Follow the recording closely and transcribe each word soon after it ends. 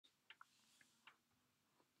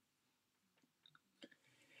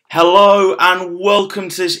Hello and welcome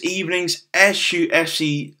to this evening's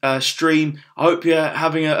SUFC stream. I hope you're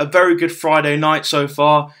having a very good Friday night so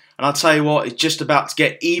far. And I'll tell you what, it's just about to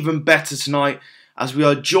get even better tonight as we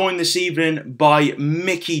are joined this evening by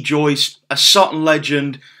Micky Joyce, a Sutton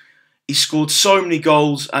legend. He scored so many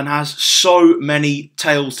goals and has so many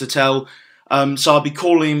tales to tell. So I'll be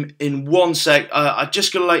calling him in one sec. I'm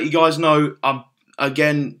just going to let you guys know,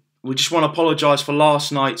 again, we just want to apologise for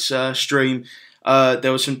last night's stream.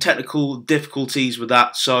 There were some technical difficulties with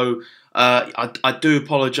that, so I do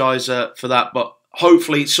apologise for that, but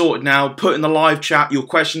hopefully it's sorted now. Put in the live chat your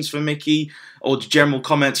questions for Micky or the general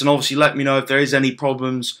comments, and obviously let me know if there is any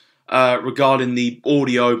problems regarding the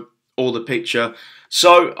audio or the picture.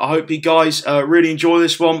 So I hope you guys really enjoy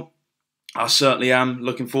this one. I certainly am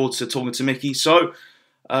looking forward to talking to Micky. So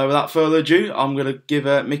without further ado, I'm going to give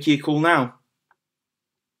Micky a call now.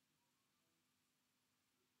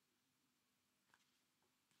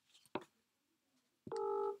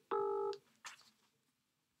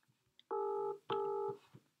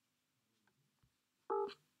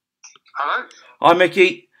 Hello. Hi,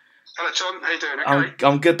 Micky. Hello, Tom. How you doing? Okay.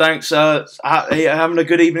 I'm good, thanks. Are you having a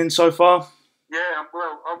good evening so far? Yeah,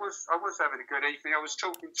 well, I was having a good evening. I was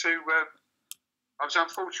talking to, I was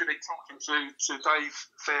unfortunately talking to Dave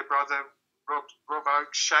Fairbrother, Rob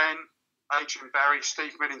Oakes, Shan, Adrian Barry,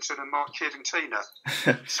 Steve Millington, and Mark Kidd and Tina.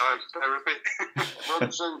 So they're a bit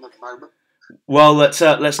on Zoom at the moment. Well,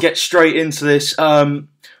 let's get straight into this.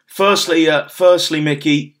 Firstly,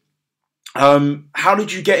 Micky. How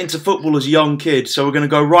did you get into football as a young kid? So we're going to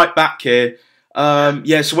go right back here.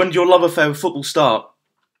 So when did your love affair with football start?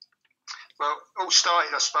 Well, it all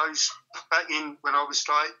started, I suppose, back in when I was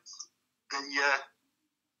like the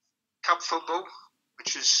cup football,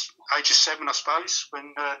 which is age of 7, I suppose,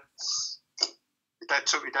 when my dad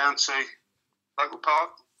took me down to local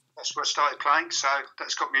park. That's where I started playing, so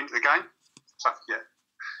that's got me into the game. So, yeah.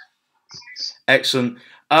 Excellent.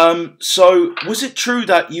 So was it true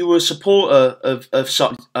that you were a supporter of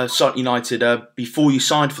Sutton United before you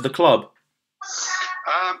signed for the club?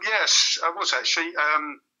 Yes, I was actually.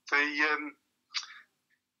 My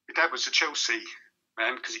dad was a Chelsea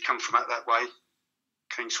man because he come from out that way,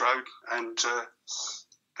 Kings Road, and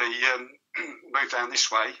they moved down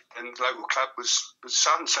this way. And the local club was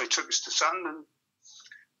Sutton, so he took us to Sutton, and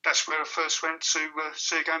that's where I first went to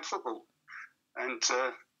see a game of football, and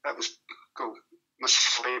that was cool.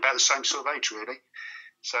 Must be about the same sort of age, really.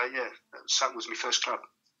 So yeah, Sutton was my first club.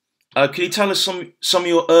 Can you tell us some of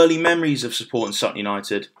your early memories of supporting Sutton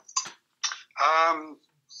United?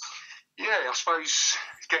 Yeah, I suppose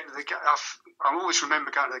getting to the game. I always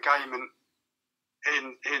remember going to the game and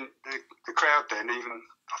in the crowd. Then even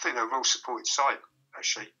I think they were all supported side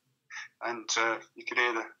actually, and you could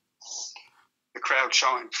hear the crowd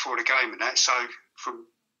chanting before the game and that. So from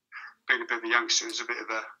being a bit of a youngster, it was a bit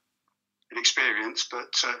of an experience,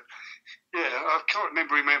 but yeah, I can't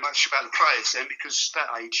remember very much about the players then because that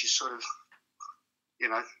age is sort of,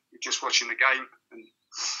 you're just watching the game and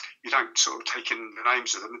you don't sort of take in the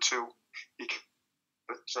names of them until you can.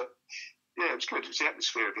 But yeah, it was good. It was the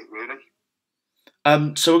atmosphere of it, really.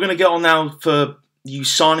 So we're going to get on now for you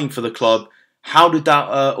signing for the club. How did that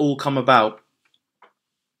all come about?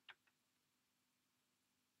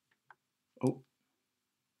 Oh,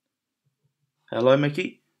 hello,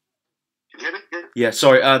 Micky. Yeah,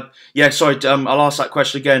 sorry. I'll ask that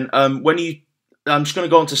question again. I'm just going to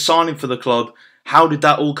go on to signing for the club. How did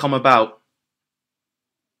that all come about?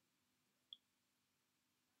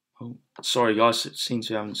 Oh, sorry, guys. It seems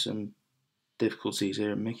to be having some difficulties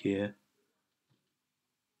here. Micky here.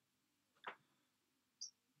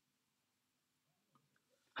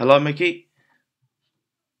 Hello, Micky.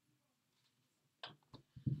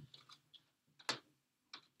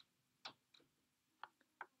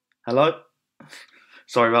 Hello.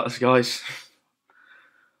 Sorry about this, guys.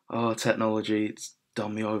 Oh, technology, it's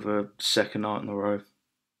done me over a second night in a row.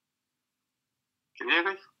 Can you hear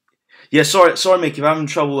me? Yeah, sorry, Micky, I'm having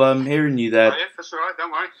trouble hearing you there. Oh, yeah, that's all right,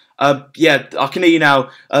 don't worry. Yeah, I can hear you now.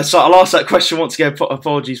 So I'll ask that question once again.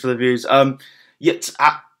 Apologies for the views.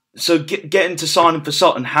 So getting to signing for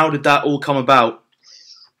Sutton, how did that all come about?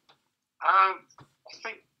 I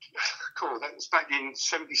think, cool, that was back in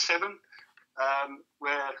 77,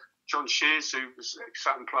 where John Shears, who was an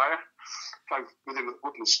ex-Sutton player, played with him at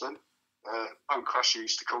Woodmanston. Bone Crusher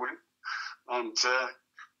used to call him. And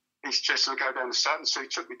he suggested I go down to Sutton, so he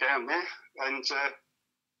took me down there and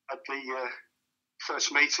had the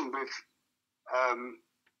first meeting with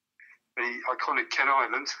the iconic Ken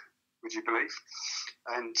Island, would you believe?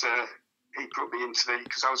 And he brought me into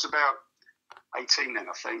because I was about 18 then,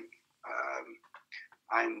 I think,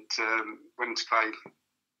 and went to play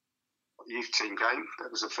youth team game.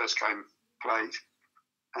 That was the first game played.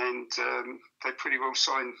 And they pretty well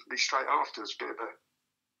signed me straight after. It was a bit of a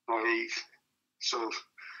naive sort of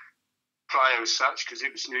player as such, because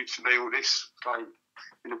it was new to me, all this, playing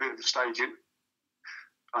in a bit of a stadium,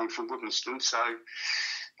 playing from Woodmanston. So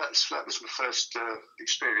that was my first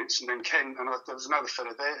experience. And then Ken, and there was another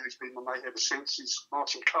fella there who's been my mate ever since, is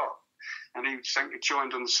Martin Clark. And he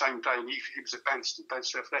joined on the same day, and he was at Banster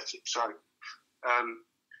Athletic. So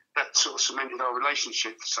that sort of cemented our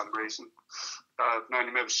relationship for some reason. I've known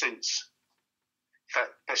him ever since. In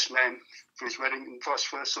fact, best man for his wedding and vice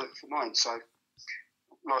versa for mine. So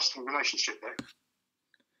lasting relationship there.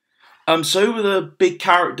 So who were the big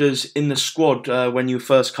characters in the squad when you were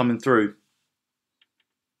first coming through?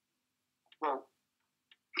 Well,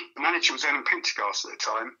 the manager was Alan Pendergast at the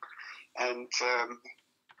time, and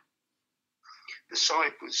the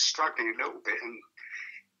side was struggling a little bit, and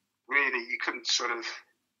really you couldn't sort of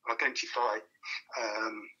identify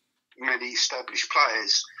many established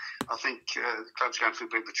players. I think the club's going through a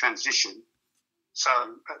bit of a transition. So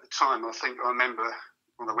at the time, I remember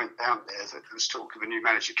when I went down there that there was talk of a new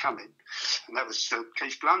manager coming, and that was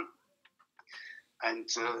Keith Blunt. And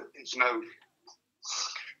it's no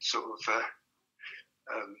sort of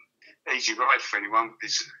easy ride for anyone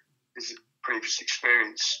with his previous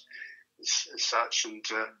experience as such, and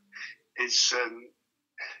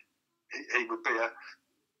he would be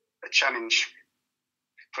a challenge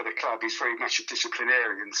for the club. He's very much a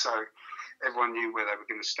disciplinarian, so everyone knew where they were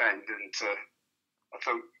going to stand, and I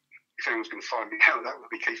thought if anyone's going to find me out, that would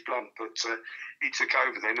be Keith Blunt. But he took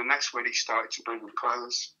over then, and that's when he started to bring in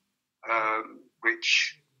players,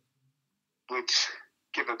 which would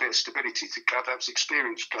give a bit of stability to the club. That was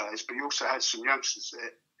experienced players, but he also had some youngsters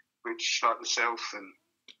there, which, like myself and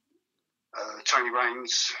Tony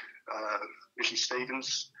Raines, Micky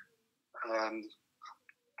Stevens.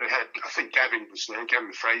 They had, I think Gavin was there,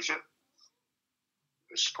 Gavin Fraser,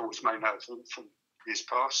 the supporters may know him from years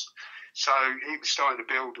past. So he was starting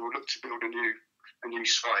to build, or look to build a new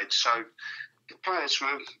side. So the players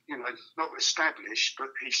were, not established, but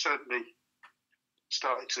he certainly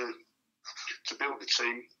started to build the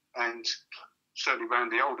team, and certainly around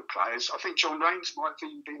the older players. I think John Raines might have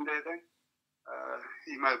even been there then.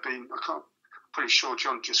 He may have been, pretty sure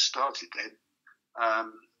John just started then.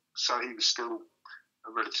 So he was still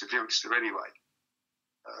a relative youngster anyway.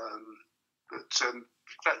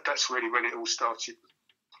 But that's really when it all started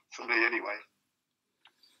for me anyway.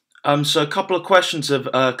 So a couple of questions have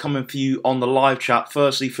come in for you on the live chat.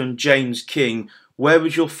 Firstly, from James King. Where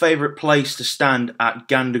was your favourite place to stand at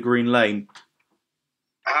Gander Green Lane?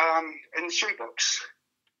 In the shoebox.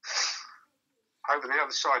 Over the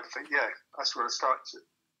other side, I think, yeah. That's where I started to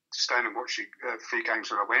stand and watch a few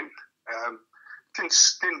games when I went.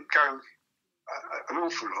 Didn't go an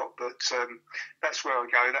awful lot, but that's where I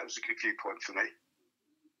go. That was a good viewpoint for me.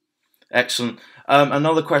 Excellent.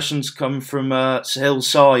 Another question's come from Sahil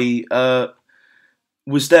Sai.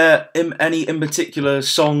 Was there any in particular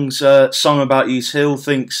songs sung about you? Sahil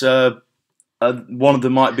thinks one of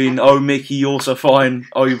them might be "Oh Micky, you're so fine.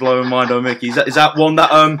 Oh, you blow my mind, oh Micky." Is that one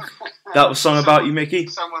that was sung about you, Micky?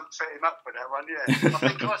 Someone set him up for that one, yeah. I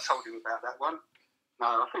think I told him about that one.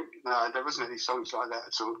 No, there wasn't any songs like that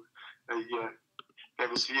at all. There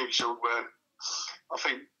was the usual. I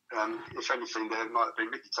think, if anything, there might have been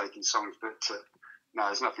Micky taking songs, but no,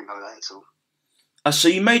 there's nothing like that at all. So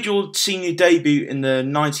you made your senior debut in the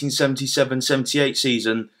 1977-78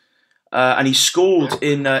 season, and he scored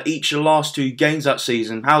in each of the last two games that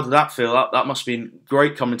season. How did that feel? That must have been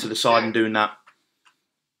great coming to the side and doing that.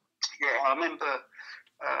 Yeah, I remember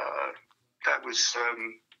that was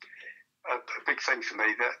a big thing for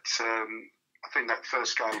me. That I think that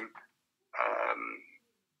first game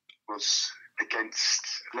was against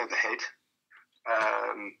Leatherhead,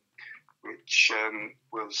 which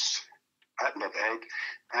was at Leatherhead,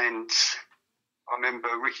 and I remember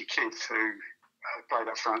Ricky Kidd, who played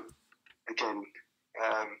up front again,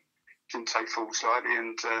 didn't take falls lightly,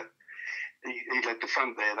 and he led the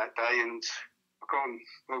front there that day, and I got on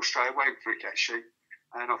well straight away with Rick actually,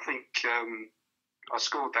 and I think I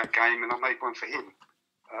scored that game and I made one for him.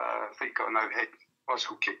 I think he got an overhead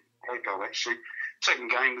bicycle kick head goal actually. Second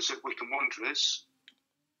game was at Wycombe Wanderers,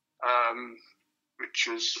 which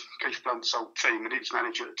was Keith Blunt's old team, and he was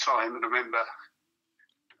manager at the time, and I remember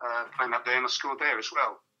playing up there and I scored there as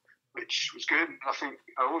well, which was good. I think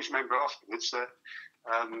I always remember afterwards that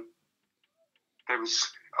I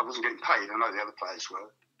wasn't getting paid. I know the other players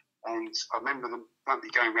were, and I remember them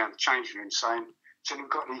bluntly going around the changing room saying, "So we've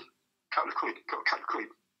got a couple of quid."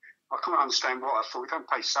 I couldn't understand why. I thought, we don't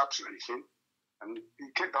pay subs or anything. And he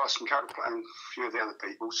kept asking a few of the other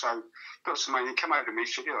people. So got some money. He came over to me.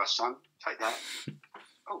 He said, "Here, son, take that."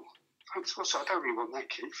 "Oh, thanks. What's that? I don't really want that,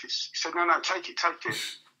 Keith." He said, "No, take it, take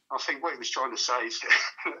it." I think what he was trying to say is,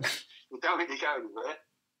 "We don't let you go anywhere.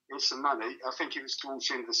 Here's some money." I think it was towards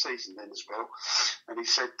the end of the season then as well. And he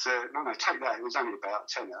said, "No, take that." It was only about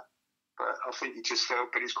a tenner. But I think he just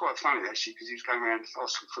felt, but it's quite funny actually, because he was going around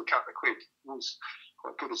asking for a couple of quid. He was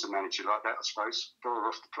quite good as a manager like that, I suppose. Borrow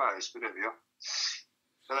off the players, but there we are.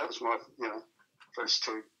 So that was my, first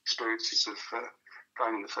two experiences of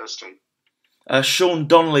playing in the first team. Sean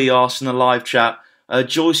Donnelly asked in the live chat,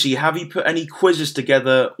 Joyce, have you put any quizzes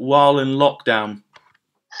together while in lockdown?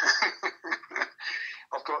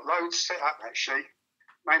 I've got loads set up actually,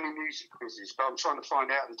 mainly music quizzes, but I'm trying to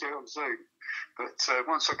find out how to do it on Zoom. But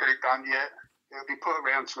once I get it done, it'll be put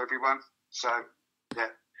around to everyone. So,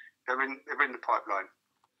 they're in the pipeline.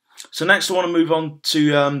 So next I want to move on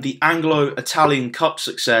to the Anglo-Italian Cup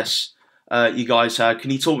success you guys had.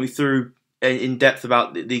 Can you talk me through in depth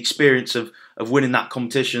about the experience of winning that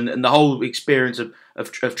competition and the whole experience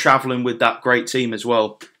of travelling with that great team as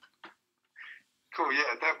well? Cool,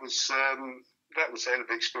 yeah, that was a hell of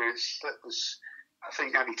an experience. That was, I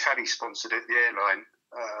think, Ali Taddy sponsored it, the airline.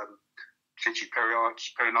 Gigi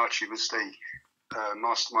Perinacci was the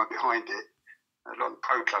mastermind behind it. A lot of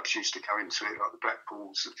pro clubs used to go into it, like the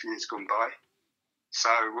Blackpools a few years gone by. So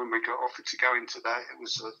when we got offered to go into that, it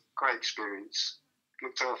was a great experience.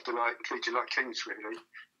 Looked after treated like kings really.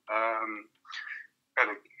 Had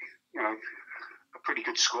a pretty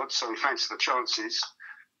good squad, so we fancied the chances.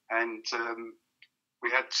 And we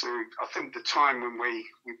had to, I think the time when we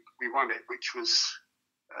won it, which was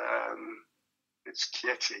it's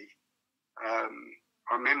Chieti. I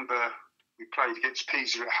remember we played against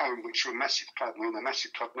Pisa at home, which were a massive club. We're a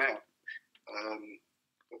massive club now.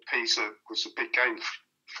 But Pisa was a big game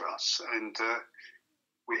for us, and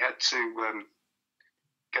we had to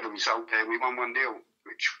get a result there. We won 1-0,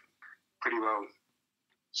 which pretty well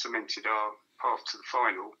cemented our path to the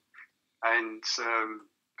final. And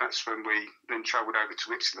that's when we then travelled over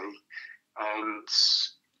to Italy and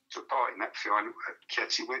took part in that final at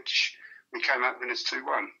Chieti, which we came out winners 2-1,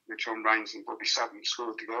 with John Rains and Bobby Sutton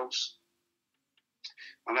scored the goals.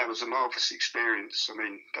 And that was a marvellous experience. I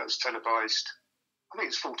mean, that was televised. I think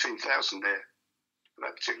it's 14,000 there for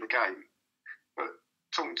that particular game. But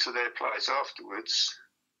talking to their players afterwards,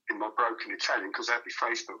 in my broken Italian, because they had my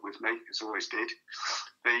Facebook with me, as I always did,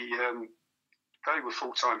 they were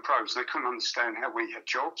full-time pros. They couldn't understand how we had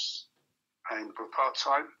jobs and were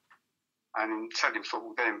part-time. And in Italian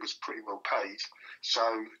football then was pretty well paid. So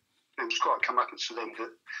it was quite a comeuppance for them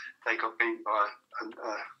that they got beaten by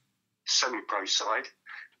a semi-pro side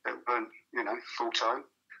that weren't, full-time.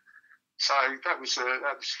 So that was a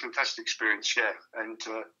fantastic experience, yeah. And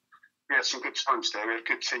we had some good times there. We had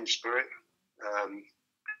good team spirit,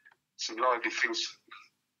 some lively things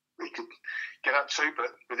we could get up to,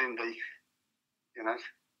 but within the,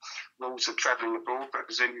 rules of travelling abroad,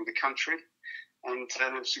 representing the country. And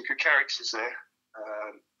there were some good characters there.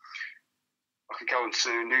 I could go on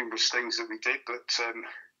to numerous things that we did, but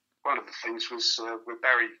one of the things was where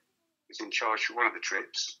Barry was in charge for one of the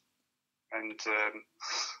trips, and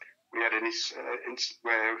we had an incident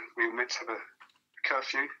where we were meant to have a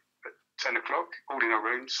curfew at 10 o'clock, all in our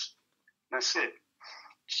rooms, and that's it.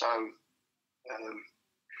 So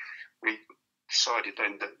we decided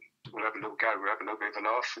then that we'll have a little go, we'll have a little bit of a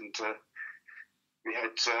laugh, and we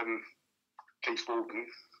had Keith Walden,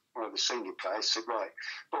 one of the senior players, said, right,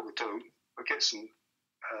 what we'll do, we'll get some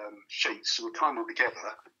sheets, so we'll tie them all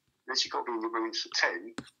together, unless you've got to be in the rooms for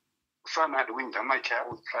 10, throw them out the window, make out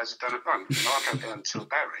all the players have done a bunk. And I'll go down to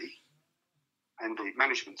Barry and the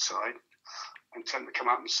management side and tell them to come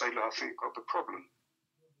up and say, look, I think we've got a problem.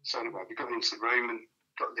 So anyway, we got into the room and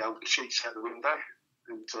got the old sheets out the window,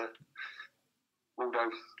 and Waldo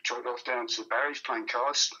trotted off down to Barry's playing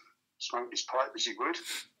cards, smoking his pipe as he would,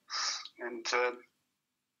 and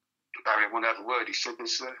Barry wanted to have a word. He said,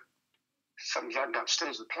 there's something's happened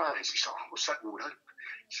upstairs with the players. He said, oh, what's that, Waldo?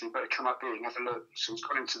 So you better come up here and have a look. So he's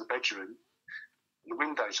gone into the bedroom, and the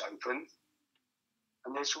window's open,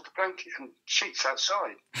 and there's all the blanket and sheets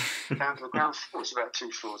outside, down to the ground floor. It's about 2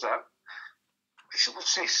 floors up. He said,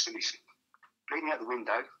 what's this? And he's leaning out the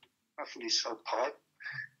window, puffing his old pipe,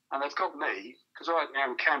 and they've got me, because I had my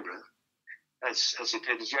own camera, as it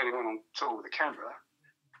did, as the only one on tour with a camera.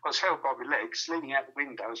 I was held by my legs, leaning out the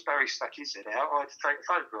window as Barry stuck his head out. I had to take a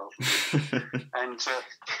photograph. And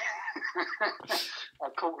I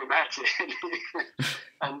caught him at it.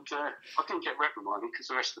 And I didn't get reprimanded because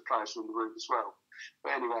the rest of the players were in the room as well.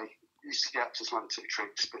 But anyway, used to get up to one or two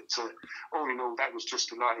tricks, but all in all, that was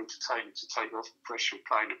just a light entertainment to take off the pressure of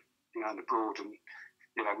playing, in the Broad, and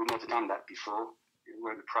we'd never done that before. We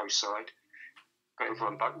were the pro side, got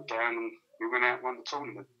everyone buckled down, and we went out and won the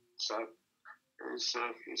tournament. So it was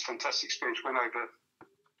a fantastic experience. Went over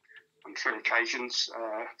on 3 occasions.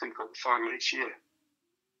 I think got the final each year,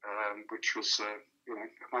 which was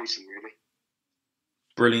amazing, really.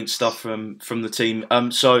 Brilliant stuff from the team.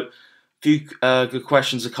 So a few good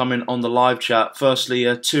questions are coming on the live chat. Firstly,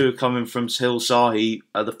 2 are coming from Sahil Sahi.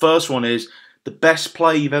 The first one is, the best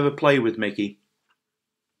player you've ever played with, Micky?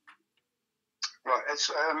 Right,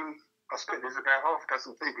 it's, I suppose there's about half a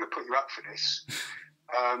dozen people that put you up for this.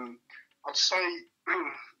 I'd say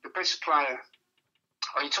the best player.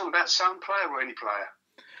 Are you talking about some player or any player?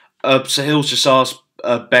 Sahil's just asked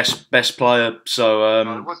best player. So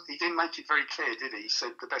he didn't make it very clear, did he? He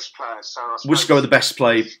said the best player. So I we'll just go with the best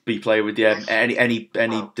player be played with. Yeah, any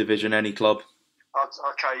division, any club. I'd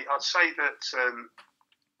say that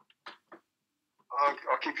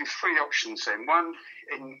I'll give you 3 options then. One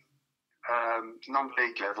in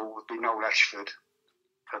non-league level would be Noel Ashford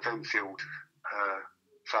of Enfield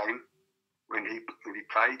fame when he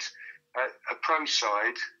played. A pro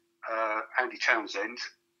side, Andy Townsend,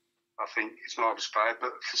 I think is a marvellous player.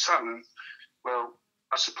 But for Sutton, well,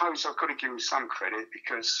 I suppose I've got to give him some credit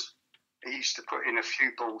because he used to put in a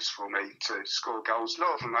few balls for me to score goals. A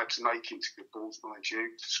lot of them I had to make into good balls, mind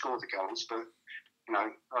you, to score the goals. But,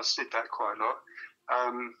 I did that quite a lot.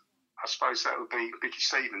 I suppose that would be Micky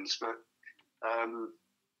Stevens. But,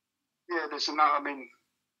 there's another.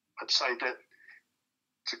 I'd say that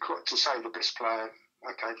to say the best player,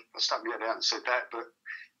 okay, I stuck my head out and said that, but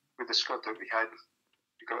with the squad that we had,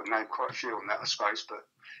 we got to name quite a few on that, I suppose. But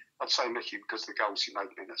I'd say Micky because of the goals he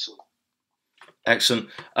made me, that's all. Excellent.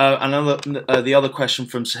 The other question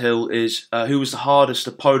from Sahil is, who was the hardest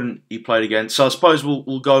opponent you played against? So I suppose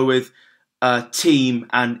we'll go with team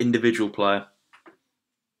and individual player.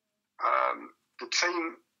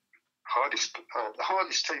 The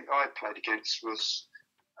hardest team I played against was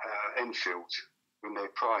Enfield when they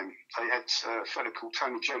were prime. They had a fellow called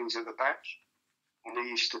Tony Jennings at the back, and he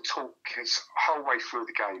used to talk his whole way through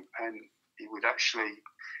the game, and he would actually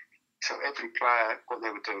tell every player what they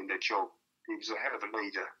were doing, their job. He was a hell of a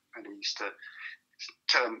leader, and he used to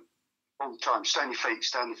tell them all the time, stay on your feet,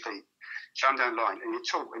 shut down line. And he'd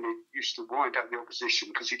talk, and he used to wind up the opposition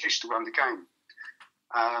because he used to run the game.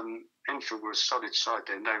 Enfield were a solid side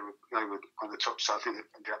then. They were on the top side. I think they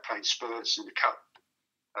ended up playing Spurs in the Cup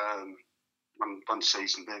one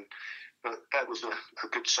season then. But that was a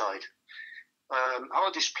good side.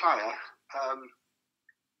 Hardest player,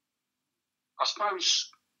 I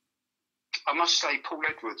suppose I must say Paul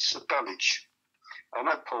Edwards of Dulwich. I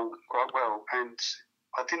know Paul quite well, and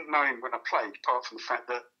I didn't know him when I played, apart from the fact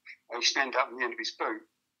that I used to end up in the end of his boot.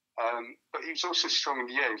 But he was also strong in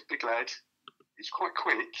the air. He was a big lad. He was quite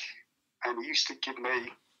quick, and he used to give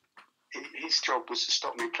me. His job was to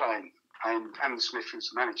stop me playing. And Alan Smith, who was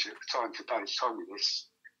the manager at the time for Dulwich, told me this.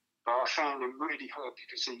 But I found him really hard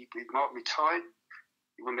because he'd mark me tight.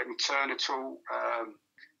 He wouldn't let me turn at all.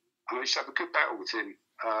 And I used to have a good battle with him.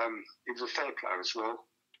 He was a fair player as well.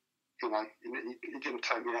 He didn't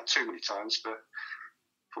take me out too many times, but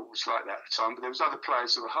I thought it was like that at the time. But there was other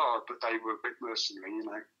players that were hard, but they were a bit mercenary,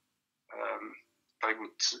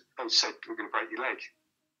 They said, we're going to break your leg.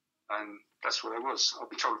 And that's what it was. I'll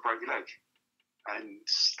be trying to break your leg. And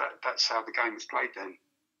that's how the game was played then.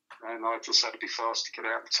 And I just had to be fast to get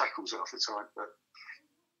out the tackles half the time. But,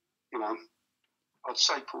 I'd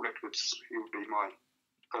say Paul Edwards, he would be my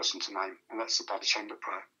person to name, and that's the Bad Chamber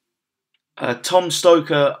player. Tom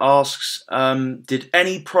Stoker asks, did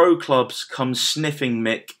any pro clubs come sniffing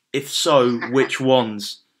Mick? If so, which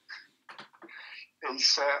ones? I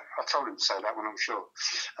told him to say that one, I'm sure.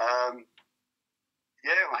 I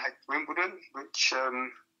had Wimbledon, which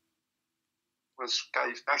was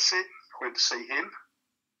Dave Bassett. I went to see him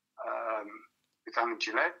with Alan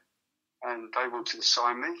Gillette, and they wanted to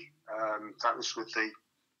sign me. That was with the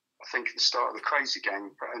start of the Crazy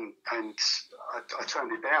Gang, and I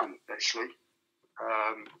turned it down, actually.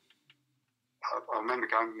 I remember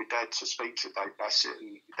going with my dad to speak to Dave Bassett,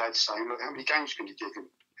 and my dad saying, look, how many games can you give him?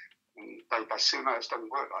 And Dave Bassett said, no, it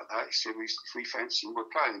doesn't work like that. He said, if we fancy him, we're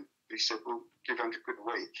playing. He said, we'll give 100 quid a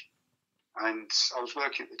week. And I was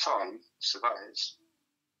working at the time, surveyors.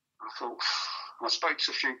 I thought, I spoke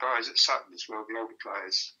to a few guys at Sutton as well, the older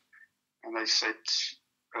players, and they said,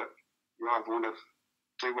 you either want to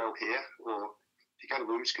do well here, or if you go to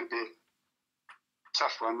them, it's going to be a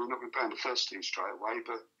tough one. You're not going to play in the first team straight away,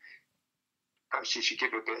 but perhaps you should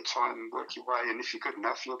give it a bit of time and work your way, and if you're good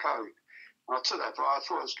enough, you'll go. I took that, but I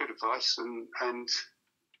thought it was good advice, and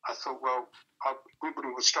I thought, well,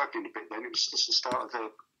 Wimbledon was struggling a bit then. It was just the start of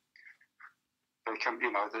their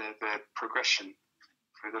progression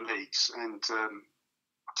through the leagues, and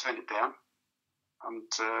I turned it down.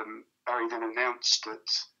 And Barry then announced that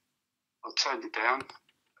I turned it down,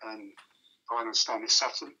 and I understand at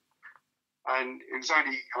Sutton. And it was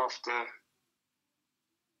only after,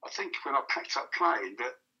 I think, when I packed up playing,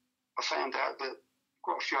 that I found out that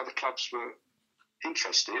quite a few other clubs were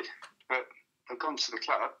interested, but they'd gone to the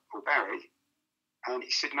club, or Barry, and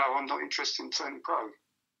he said, no, I'm not interested in turning pro,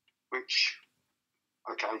 which,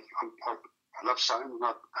 okay, I love Sutton, and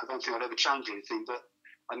I don't think I'd ever change anything, but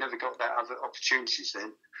I never got that other opportunities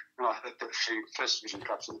then. And I heard that a few First Division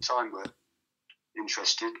clubs at the time were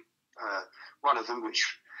interested. One of them, which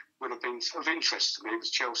would have been of interest to me, was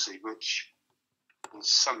Chelsea, which was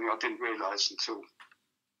something I didn't realise until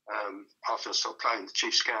after I stopped playing. The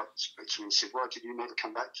chief scout spoke to me and said, why did you never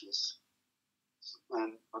come back to us?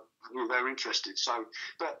 And I knew they were interested. So,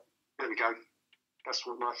 but there we go. That's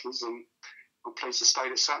what life is, and I'm pleased to stay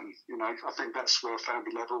at Sutton. You know, I think that's where I found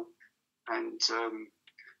my level, and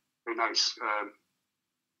who knows,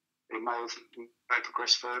 it may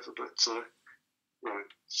progress further, but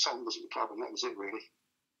Sutton wasn't the club, and that was it really.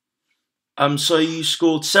 So you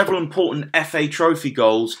scored several important FA Trophy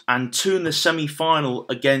goals and 2 in the semi-final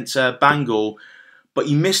against Bangor, but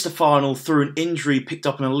you missed the final through an injury picked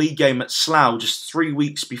up in a league game at Slough just 3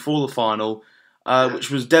 weeks before the final,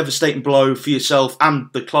 which was a devastating blow for yourself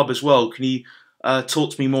and the club as well. Can you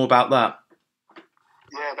talk to me more about that?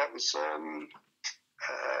 Yeah, that was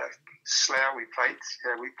Slough we played.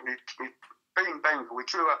 Yeah, we beat Bangor. We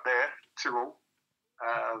drew up there 2-2.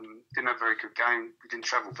 Didn't have a very good game. We didn't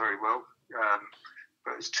travel very well,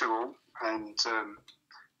 but it was 2-2. And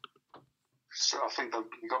so I think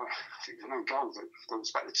we got the main goal that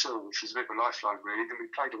was back to 2, which was a bit of a lifeline really. Then we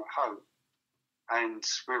played them at home, and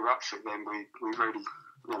we were up for it. Then we really,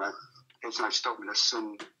 there was no stopping us.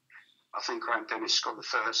 And I think Graham Dennis got the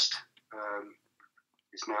first.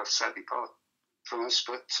 He's now sadly part from us,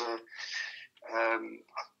 but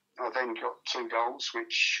I then got 2 goals,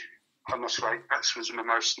 which I must rate. That was the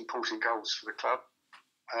most important goals for the club,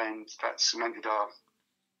 and that cemented our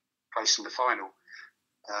place in the final.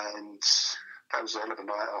 And that was a hell of a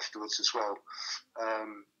night afterwards as well.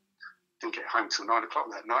 Didn't get home till 9 o'clock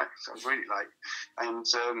that night, so it was really late. And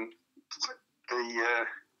the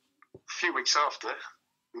few weeks after,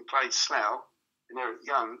 we played Slough, and Eric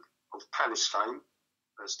Young of Palace fame,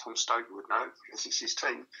 as Tom Stoker would know, because it's his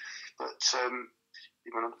team. But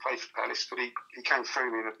he went on to play for Palace, but he came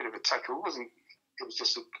through me in a bit of a tackle. It was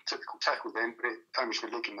just a typical tackle then, but it damaged my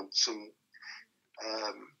ligaments, and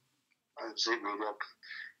that was it really.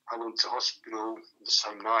 I went to hospital the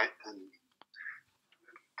same night, and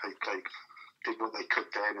they did what they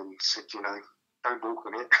could then and said, don't walk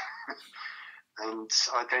on it. And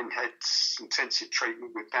I then had intensive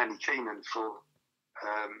treatment with Danny Keenan for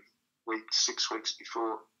 6 weeks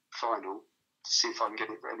before final, to see if I can get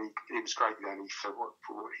it ready. He was great, Danny, for what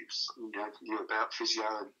he was, knew about physio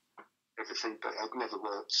and everything, but it never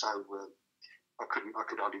worked. So I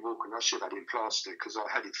could hardly walk, and I should have had it plastered because I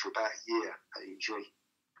had it for about a year, that injury.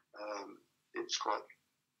 It was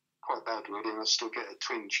quite bad really, and I still get a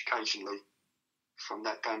twinge occasionally from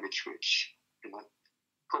that damage, which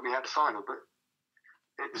put me out the final. But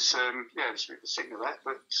it was it was a bit of a signal of that.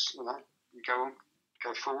 But you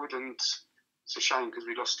go forward, and it's a shame because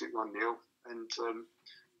we lost it 1-0. And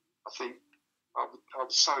I think I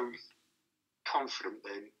was so confident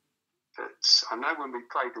then that I know when we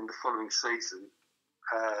played in the following season,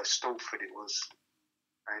 Stalford it was,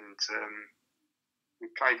 and we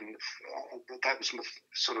played in that was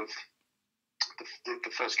sort of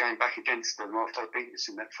the first game back against them after they beat us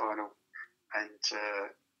in that final, and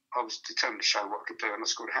I was determined to show what I could do, and I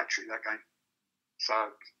scored a hat-trick that game. So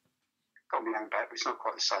got my own back, but it's not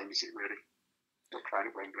quite the same, is it really? Not playing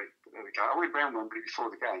at Wembley, but there we go. I went round Wembley before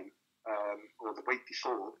the game, or the week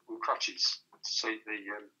before, on crutches to see the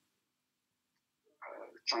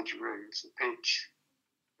changing rooms, the pitch,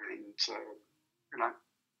 and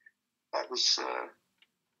that was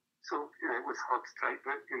it was hard to take,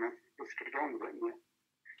 but we've got to go on with it,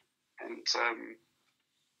 and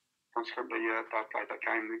consequently, I played that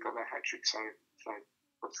game and we got that hat-trick, so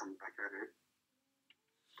got something back out of it.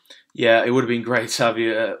 Yeah, it would have been great to have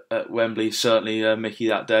you at Wembley, certainly, Micky,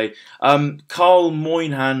 that day. Carl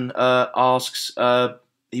Moynihan asks,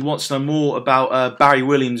 he wants to know more about Barry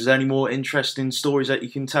Williams. Is there any more interesting stories that you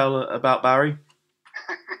can tell about Barry?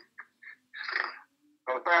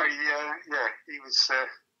 Well, Barry,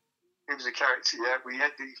 he he was a character. Yeah, we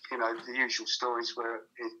had the usual stories where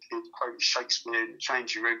he'd quote Shakespeare in the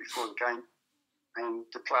changing room before the game, and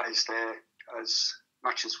the players there, as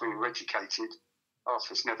much as we were educated, half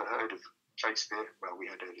of us never heard of Shakespeare. Well, we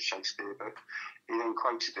had heard of Shakespeare, but he then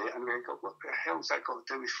quoted it, and we got, what the hell's that got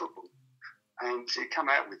to do with football? And he'd come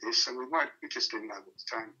out with this, and we just didn't know what the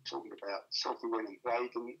time talking about. So we went and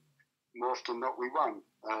played, and more often than not, we won.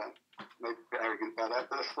 Maybe a bit arrogant about that,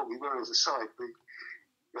 but that's what we were as a side. We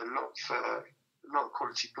had a lot of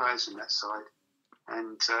quality players in that side,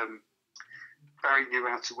 and Barry knew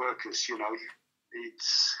how to work us.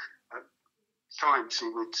 It's at times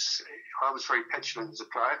I was very petulant as a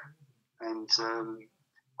player, and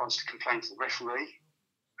I used to complain to the referee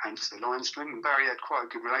and to the linesman. And Barry had quite a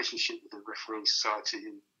good relationship with the refereeing society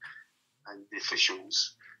and the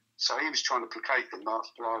officials, so he was trying to placate them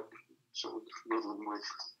after I sort of middle them with.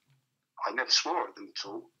 I never swore at them at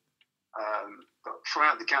all, but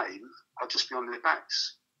throughout the game, I'd just be on their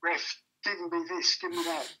backs. Ref, give me this, give me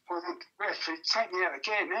that. Ref, take me out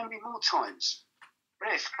again. How many more times?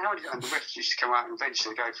 Ref, and the refs used to come out and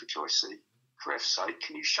eventually go for Joyce. For F's sake,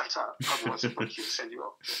 can you shut up? Otherwise, I'll send you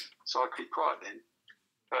off. So I keep quiet then.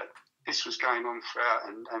 But this was going on throughout,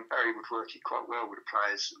 and Barry would work it quite well with the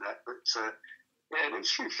players and that. But yeah, there was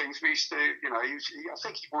a few things we used to, I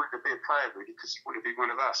think he wanted to be a player really because he wanted to be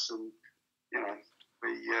one of us. And,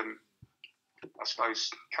 we, I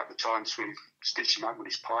suppose a couple of times we stitched him up with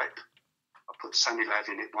his pipe. I put Sunny Lav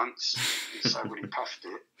in it once, and so when he puffed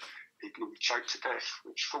it, he choked to death,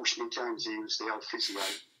 which fortunately Jonesy was the old physio.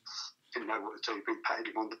 Didn't know what to do. We patted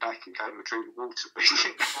him on the back and gave him a drink of water. But he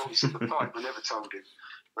didn't know what was in the pipe. I never told him.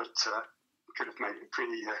 But we could have made it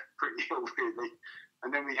pretty ill, really.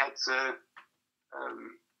 And then we had, he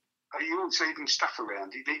always leaving stuff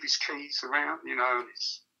around. He'd leave his keys around,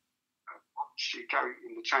 his watch. He'd go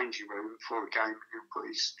in the changing room before a game, he'll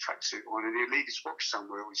put his tracksuit on and he'd leave his watch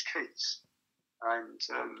somewhere or his keys. And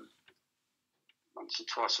once or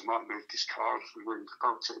twice I might have moved his car. We were in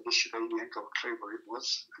Gibraltar initially, we hadn't got a clue where it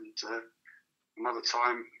was. And another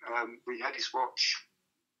time we had his watch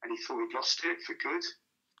and he thought he'd lost it for good.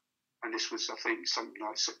 And this was, I think, something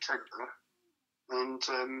like September. And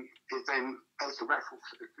it then, as the raffle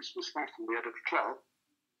for the Christmas raffle we had at the club,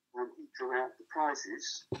 and he drew out the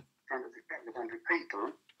prizes in front of a couple of 100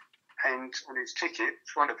 people. And on his ticket,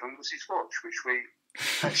 one of them was his watch, which we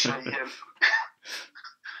actually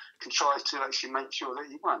contrived to actually make sure that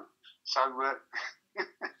he won. So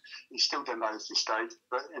he still don't know this day.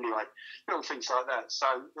 But anyway, little things like that. So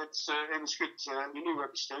it was good. We knew where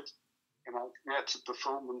we stood. We had to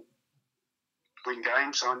perform and win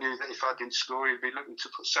games. I knew that if I didn't score, he'd be looking to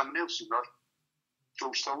put someone else in, like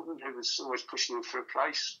George Thornton, who was always pushing him for a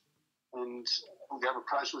place. And all the other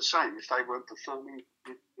players were the same. If they weren't performing,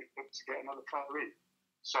 he'd look to get another player in.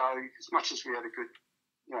 So as much as we had a good,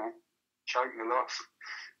 joke and a laugh,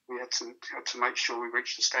 we had to make sure we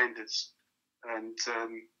reached the standards. And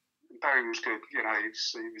Barry was good. He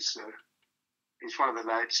was one of the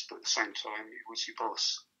lads, but at the same time, he was your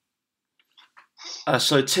boss.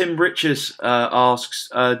 So Tim Richards asks,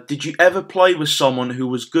 did you ever play with someone who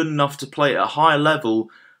was good enough to play at a higher level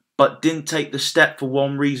but didn't take the step for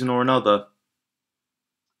one reason or another?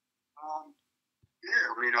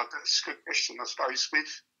 That's a good question, I suppose.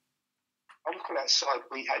 I look at that side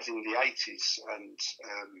we had in the 80s, and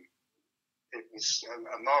it was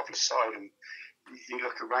a marvellous side. And you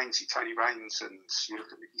look at Tony Raines, and you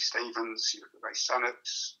look at Micky Stevens, you look at Ray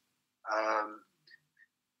Sunnox.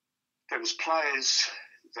 There was players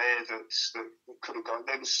there that could have gone.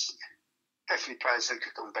 There was definitely players that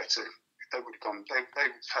could have gone better. They would have gone. They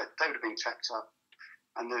would have been tapped up.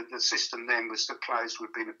 And the system then was that players would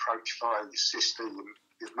have been approached via your sister,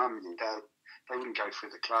 your mum, and your dad. They wouldn't go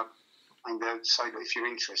through the club, and they would say that if you're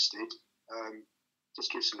interested,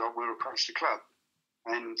 just give us a nod. We'll approach the club,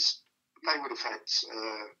 and they would have had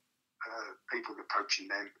people approaching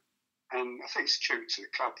them. And I think it's true to the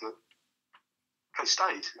club that they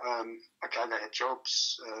stayed. Okay, they had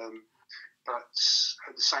jobs, but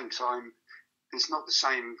at the same time, it's not the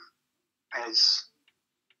same as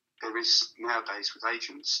there is nowadays with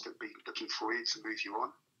agents that be looking for you to move you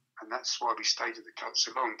on. And that's why we stayed at the club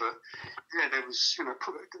so long. But yeah, there was, I went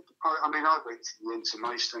to the Enter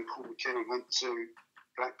Mason, Paul McKinnon went to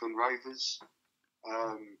Blackburn Rovers.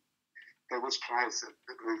 There was players that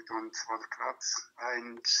moved on to other clubs,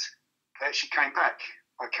 and they actually came back.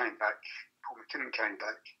 I came back. Paul McKinnon came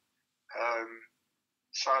back.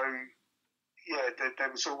 So yeah,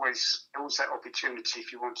 there was always that opportunity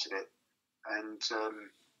if you wanted it. And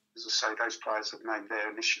as I say, those players that named there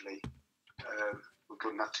initially were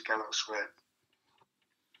good enough to go elsewhere.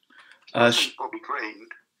 I think Bobby Green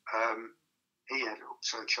he had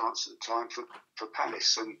also a chance at the time for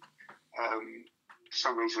Palace, and for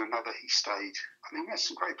some reason or another he stayed. I mean, we had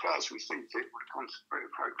some great players we think that would have gone to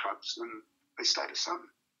pro clubs, and they stayed at Sutton.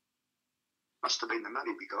 Must have been the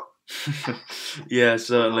money we got. Yeah,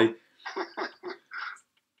 certainly.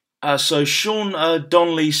 So Sean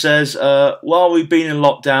Donnelly says, while we've been in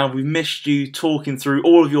lockdown, we've missed you talking through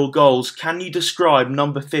all of your goals. Can you describe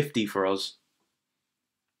number 50 for us?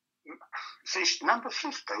 See, number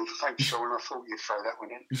 50, thanks Sean, I thought you'd throw that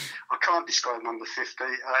one in. I can't describe number 50. I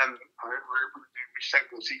would do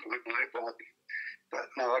seconds equal at night, but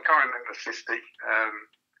no, I can't remember 50.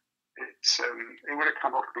 It would have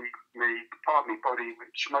come off me part of my body,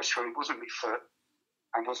 which most probably wasn't my foot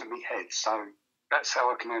and wasn't my head. So that's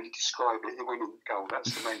how I can only describe it. It went in goal.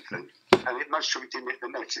 That's the main thing. And it most probably didn't hit the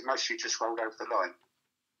net. It mostly just rolled over the line.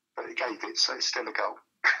 But it gave it, so it's still a goal.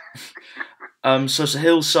 So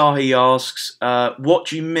Sahil Sahi asks, what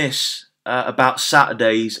do you miss about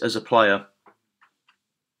Saturdays as a player?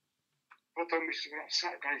 What do I miss about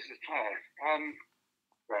Saturdays as a player?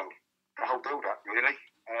 Well, the whole build-up, really.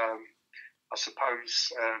 I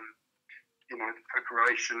suppose, the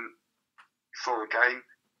preparation before a game.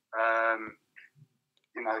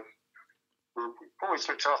 We always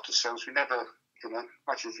looked after ourselves. We never,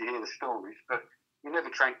 much as you hear the stories, but we never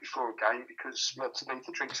drank before a game because we had to leave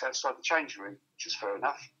the drinks outside the changing room, which is fair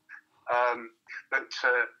enough. The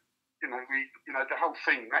whole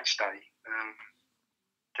thing, match day,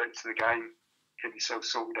 get to the game, get yourself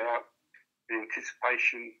sorted out, the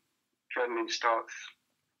anticipation, adrenaline starts,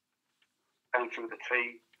 banking with the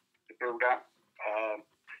team, the build-up,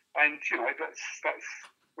 and that's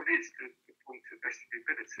what it is, the point to the best of your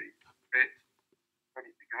ability, fit,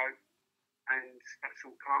 ready to go, and that's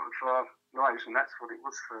all part of our lives, and that's what it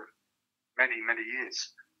was for many, many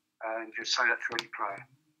years. And just say that to any player.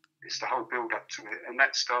 It's the whole build-up to it, and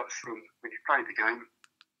that starts from when you play the game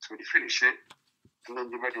to when you finish it, and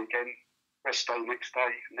then you're ready again, rest day next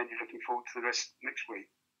day, and then you're looking forward to the rest next week.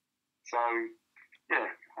 So,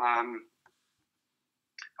 yeah,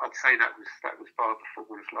 I'd say that was part of the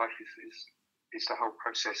footballer's life is the whole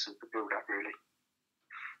process of the build-up, really.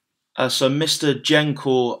 So Mr. Jenny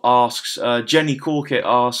Corkett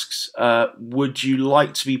asks, would you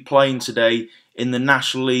like to be playing today in the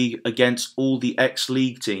National League against all the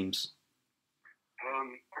ex-league teams?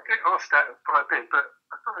 I get asked that quite a bit, but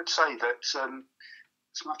I thought I'd say that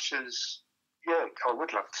as much as, yeah, I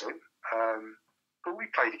would love to, but we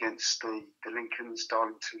played against the Lincolns,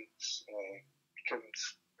 Darlingtons,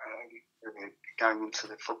 Wickhams, we were going into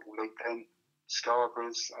the Football League then,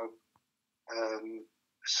 Scarboroughs,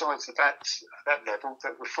 sides of that level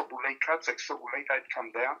that were Football League clubs, ex-Football League, they'd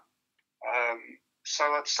come down. So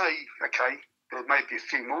I'd say, okay, there may be a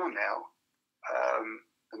few more now,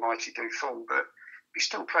 the mighty do fall, but we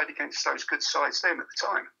still played against those good sides then at the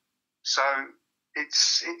time. So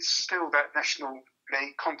it's still that National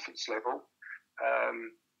League conference level,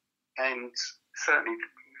 and certainly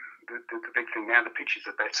the big thing now, the pitches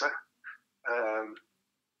are better,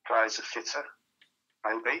 players are fitter,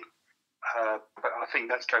 maybe. But I think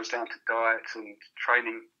that goes down to diet and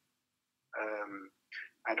training.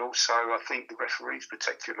 And also, I think the referees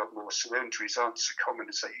protect you a lot more, so injuries aren't so common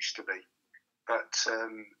as they used to be. But,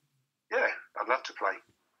 yeah, I'd love to play.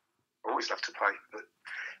 Always love to play. But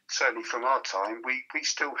certainly from our time, we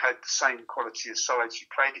still had the same quality of sides you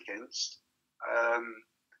played against.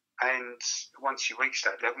 And once you reach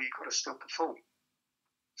that level, you've got to still perform.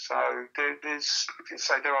 So there's, you can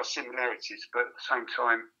say there are similarities, but at the same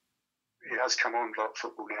time, it has come on like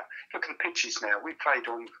football now. Look at the pitches now. We played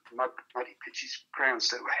on muddy pitches,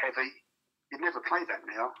 grounds that were heavy. You never play that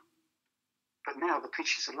now. But now the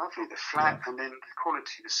pitches are lovely. They're flat, and then the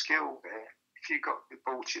quality, the skill there. If you got the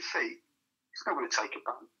ball to your feet, it's not going to take a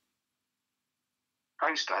button.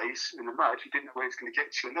 Those days, in the mud, you didn't know where it's going to get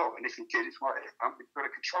to or not. And if you did, it's right at a bump. You've got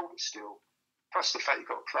to control it still. Plus the fact you've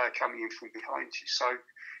got a player coming in from behind you. So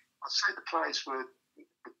I'd say the players would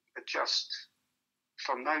adjust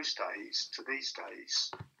from those days to these days,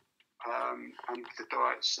 and the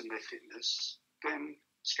diets and their fitness, then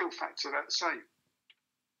skill factors are about the same.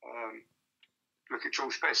 Look at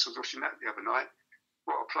George Best. I was watching that the other night.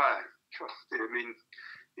 What a player. God, I mean,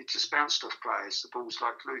 he just bounced off players. The ball's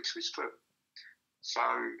like glued to his foot. So,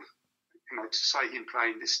 to say him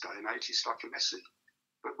playing this day and age is like a Messi.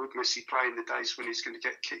 But would Messi play in the days when he's going to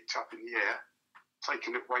get kicked up in the air,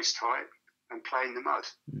 taken at waist height, and play in the mud?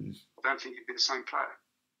 I don't think he'd be the same player.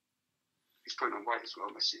 He's putting on weight as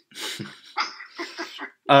well, Messi.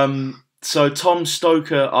 So Tom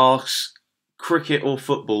Stoker asks, cricket or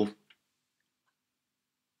football?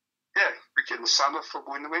 Yeah, cricket in the summer,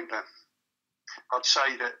 football in the winter. I'd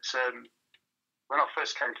say that when I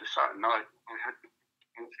first came to Sutton, I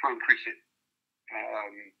was playing cricket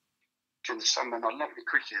during the summer, and I loved the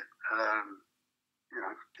cricket.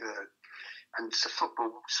 And the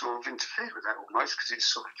football sort of interfered with that almost because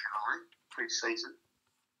it's sort of July, pre-season.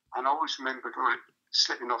 And I always remembered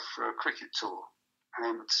slipping off for a cricket tour,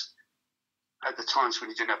 and at the times when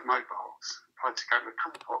you didn't have mobiles, I had to go to the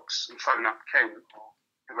call box and phone up Ken or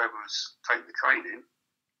whoever was taking the training,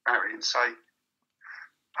 Barry, and say,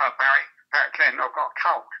 Barry, Ken, I've got a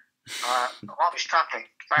cold. I was struggling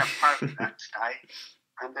to stay on phone that day.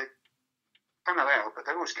 And they don't know how, but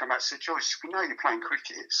they always come out and say, Joyce, we know you're playing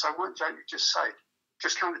cricket, so why don't you just say,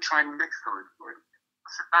 just come to training next time? I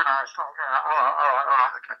said, no, it's not going. All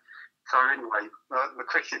right, okay. So anyway, the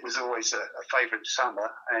cricket was always a favourite summer,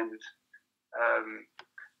 and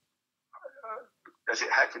as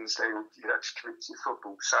it happens, then you actually commit to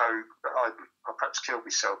football. So I perhaps killed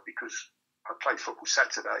myself because I play football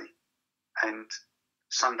Saturday, and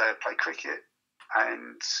Sunday I play cricket,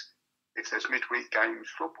 and if there's midweek games,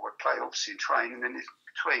 football I play obviously and train, and then in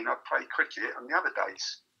between I play cricket on the other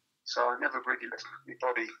days. So I never really left my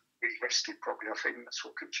body really rested properly. I think that's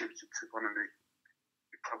what contributed to one of the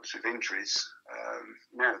problems with injuries.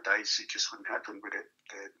 Nowadays it just wouldn't happen with it.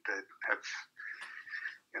 They'd have,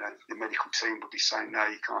 the medical team would be saying, no,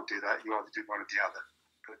 you can't do that. You either do one or the other.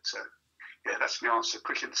 But that's my answer.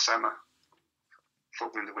 Cricket in the summer,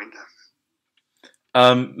 football in the winter.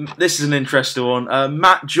 This is an interesting one.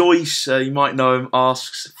 Matt Joyce, you might know him,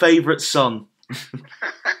 asks, favourite son?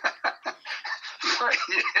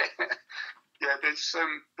 Yeah,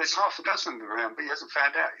 there's half a dozen around, but he hasn't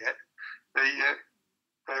found out yet.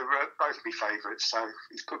 They're both my favourites, so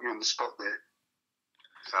he's put me on the spot there.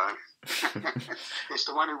 So it's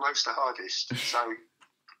the one who works the hardest. So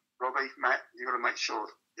Robbie, Matt, you've got to make sure,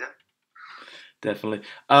 yeah? Definitely.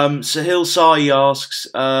 Sahil Sai asks,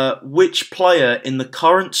 which player in the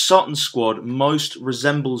current Sutton squad most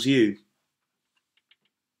resembles you?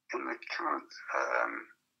 In the current,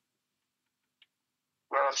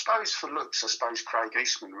 well, I suppose for looks, Craig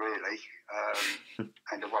Eastman really,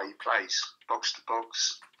 and the way he plays, box to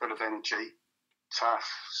box, full of energy, tough,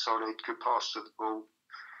 solid, good pass to the ball,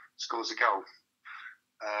 scores a goal.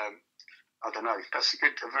 I don't know. That's a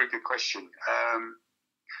very good question.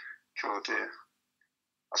 Oh dear.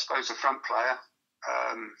 I suppose a front player,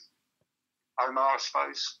 Omar, I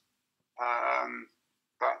suppose.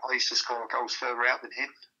 But I used to score goals further out than him.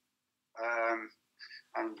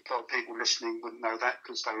 And a lot of people listening wouldn't know that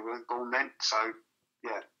because they weren't born then. So,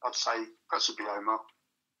 yeah, I'd say possibly Omar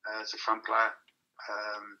as a front player.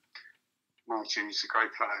 Mind you, he's a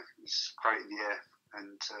great player. He's great in the air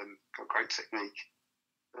and got great technique.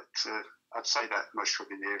 But I'd say that most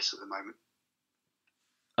probably nearest at the moment.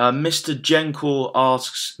 Mr. Genkor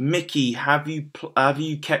asks, Micky, have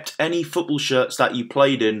you kept any football shirts that you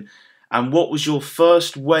played in? And what was your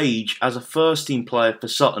first wage as a first team player for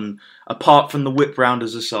Sutton, apart from the whip round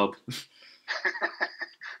as a sub?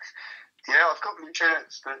 Yeah, I've got my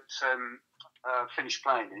shirts that finished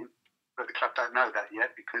playing in, but the club don't know that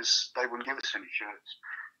yet because they wouldn't give us any shirts.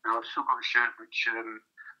 Now, I've still got a shirt which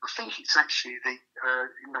I think it's actually the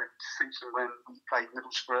season when we played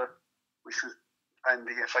Middlesbrough, which was, and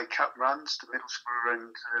the FA Cup runs to Middlesbrough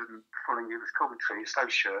and the following year was Coventry. It's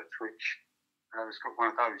those shirts which I've got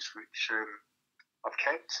one of those which I've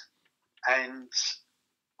kept, and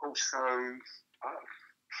also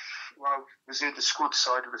was in the squad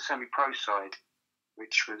side of the semi-pro side,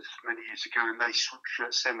 which was many years ago, and they swapped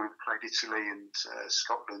shirts then when we played Italy and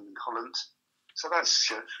Scotland and Holland. So those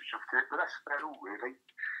shirts which I've kept, but that's about all really.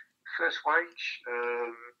 First wage,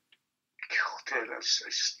 that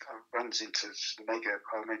runs into mega.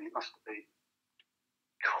 I mean, it must be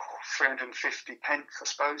 350 pence, I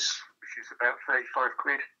suppose, which is about 35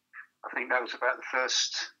 quid. I think that was about the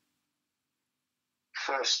first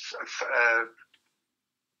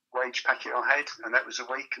wage packet I had, and that was a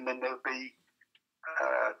week. And then there would be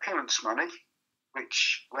appearance money,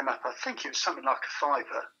 which went up. I think it was something like a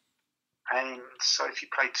fiver. And so if you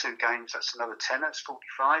played 2 games, that's another 10. That's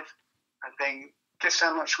 45. And then guess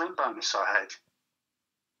how much win bonus I had?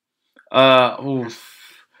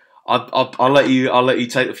 I'll let you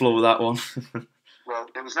take the floor with that one. Well,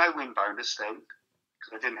 there was no win bonus then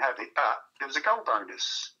because I didn't have it, but there was a goal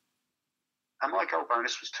bonus, and my goal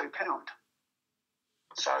bonus was £2.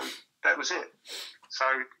 So that was it. So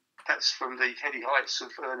that's from the heady heights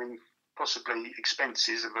of earning possibly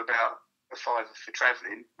expenses of about a fiver for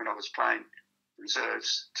travelling when I was playing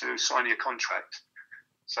reserves to signing a contract.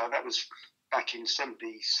 So that was back in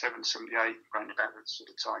 77, 78, around about that sort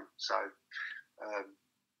of time. So,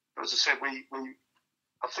 as I said, we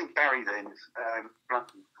I think Barry then, I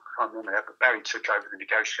can't remember that, but Barry took over the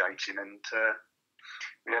negotiating, and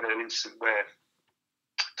we had an incident where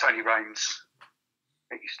Tony Raines,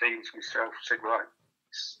 Micky Stevens, myself said, right,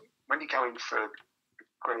 when you go in for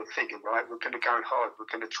a figure, right, we're going to go hard, we're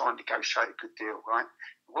going to try and negotiate a good deal, right?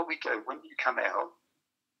 What we do, when you come out,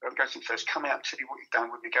 whoever goes in first, come out and tell you what you've done,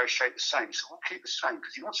 we'll negotiate the same. So we'll keep the same,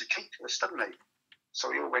 because he wants to keep us, doesn't he? So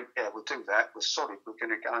we all went, yeah, we'll do that, we're solid, we're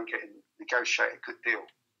going to go and negotiate a good deal.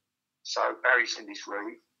 So Barry's in his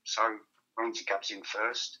room, so Ranger goes in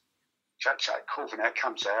first, chat, Corvin out,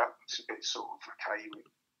 comes out, it's a bit sort of, okay,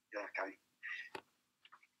 yeah, okay.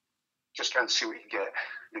 Just go and see what you can get,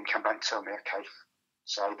 and then come back and tell me, okay.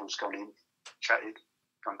 So Abel's gone in, chatted,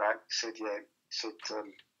 come back, said, yeah,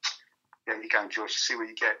 you go and Joyce, see what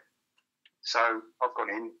you get. So I've gone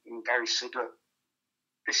in, and Barry said, look,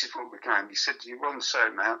 this is what we're going. He said, you're on a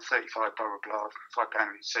certain amount, £35, blah, blah,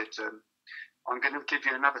 £5. He said, I'm going to give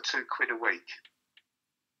you another £2 a week.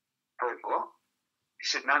 I went, what? He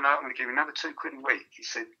said, no, I'm going to give you another £2 a week. He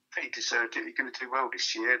said, he deserved it, you're going to do well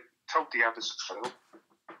this year. Told the others as well.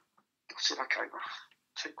 I said, okay, well,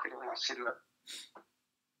 £2 a week. I said, look,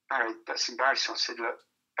 Barry, that's embarrassing. I said, look,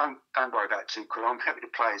 don't worry about £2. I'm happy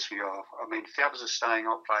to play as we are. I mean, if the others are staying,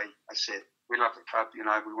 I'll play. I said, we love the club, we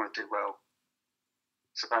want to do well.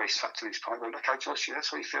 So Barry slapped in his pipe, went, okay, Josh, yeah,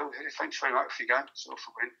 that's what you feel. Thanks very much for your game. So off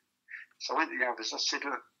I went. So I went to the others. I said,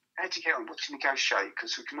 look, how'd you get on? What did you negotiate?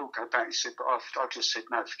 Because we can all go back. He said, but I just said,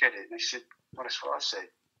 no, forget it. And they said, well, that's what I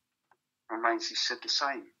said. And Mainsley said the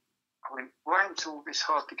same. I went, why happened to all this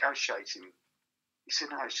hard negotiating? He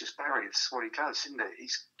said, no, it's just Barry. That's what he does, isn't it?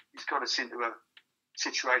 He's got us into a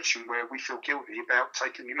situation where we feel guilty about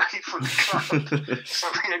taking the money from the club.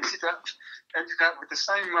 So we ended up with the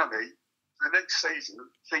same money the next season,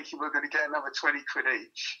 thinking we were going to get another 20 quid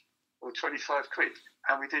each, or 25 quid,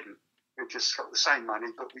 and we didn't. We just got the same money,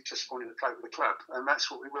 but we just wanted to play with the club, and that's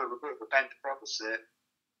what we were. We were a band of brothers there,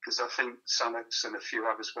 because I think Sunnox and a few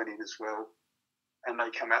others went in as well, and they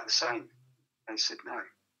come out the same. They said no,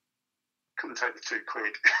 couldn't take the £2,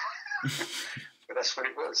 but that's what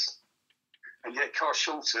it was. And yet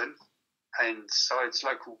Carshalton and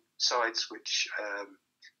local sides, which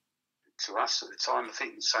to us at the time, I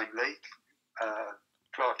think in the same league,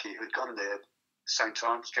 Clarkey, who had gone there at the same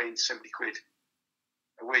time, was getting 70 quid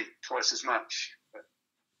a week, twice as much. But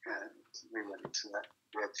we went into that.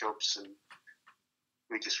 We had jobs and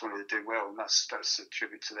we just wanted to do well, and that's a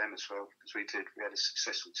tribute to them as well, because we did. We had a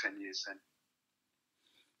successful 10 years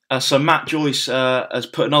then. So Matt Joyce has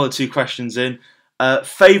put another 2 questions in.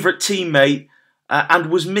 Favourite teammate,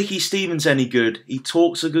 and was Micky Stevens any good? He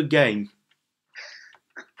talks a good game.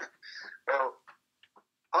 Well,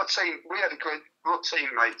 our team, our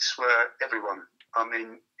teammates were everyone. I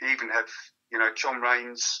mean, you even have, John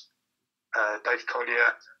Raines, Dave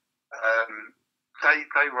Collier,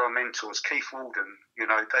 they were our mentors. Keith Walden,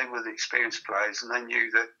 they were the experienced players, and they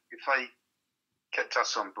knew that if they kept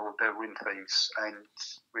us on board, they'll win things. And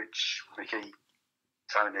Rich, Micky,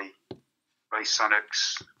 Tony, Ray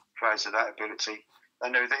Sunnox, players of that ability, they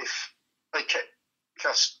knew that if they kept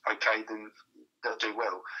just okay, then they'll do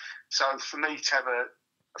well. So for me to have a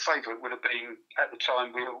favourite would have been, at the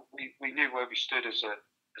time, we knew where we stood as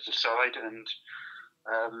a side, and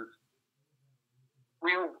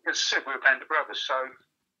we all, as I said, we're a band of brothers. So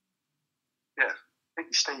yeah,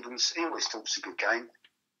 Micky Stevens, he always talks a good game.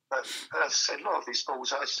 But as I said, a lot of these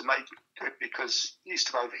balls I used to make good because he used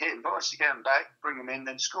to overhit him, but I used to get them back, bring them in,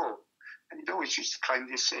 then score. And he'd always used to claim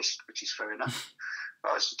the assist, which is fair enough.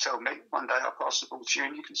 But I used to tell me, one day I'll pass the ball to you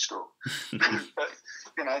and you can score. But,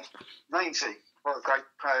 Mainsley, what a great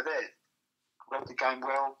player there. Read the game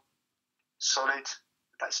well, solid.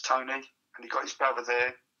 That's Tony. And he got his brother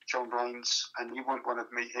there, John Raines, and you wouldn't want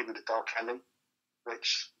to meet him in a dark alley,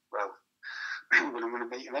 which, well, you wouldn't want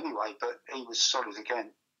to meet him anyway, but he was solid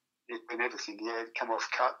again. He'd been everything. He had come off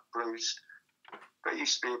cut, bruised. But it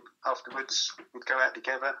used to be afterwards, we'd go out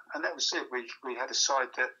together, and that was it. We had a side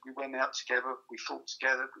that we went out together, we fought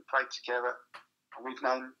together, we played together, and we've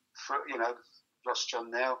known for, lost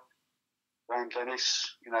John now, Graham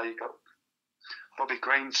Dennis, you've got Bobby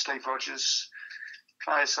Green, Steve Rogers,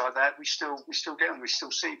 players like that. We still get them, we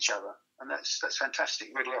still see each other, and that's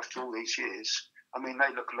fantastic, really, after all these years. I mean,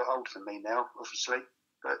 they look a lot older than me now, obviously,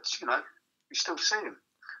 but, we still see them.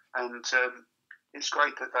 And it's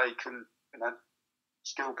great that they can,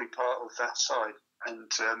 still be part of that side,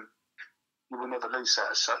 and you will never lose that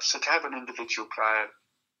as such. So to have an individual player,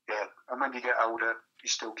 yeah, and when you get older, you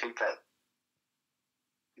still keep that,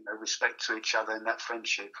 respect to each other and that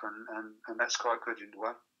friendship, and that's quite good in a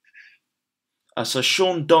way. So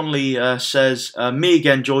Sean Donnelly says, me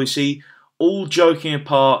again, Joycey. all joking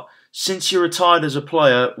apart, since you're retired as a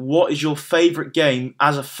player, what is your favourite game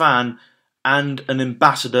as a fan and an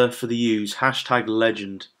ambassador for the U's? #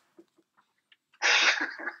 legend.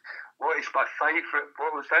 What is my favourite?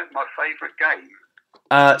 What was that? My favourite game?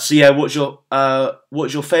 So yeah, what's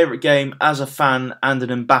your favourite game as a fan and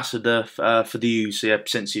an ambassador for the U's? So yeah,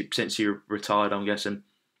 since you retired, I'm guessing.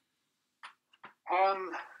 I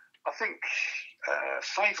think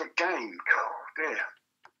favourite game. Oh dear.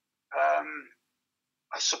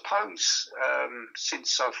 I suppose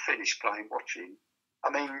since I've finished playing, watching. I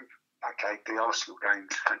mean, okay, the Arsenal game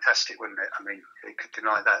was fantastic, wasn't it? I mean, who could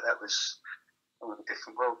deny that? That was a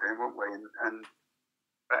different world then, weren't we? And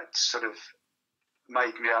that sort of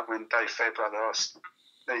made me up when Dave Fairbrother asked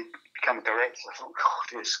me to become a director. I thought, God,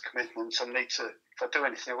 there's commitments. I need to, if I do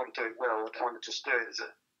anything, I want to do it well. I don't want to just do it as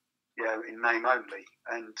in name only.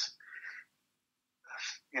 And,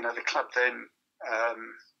 the club then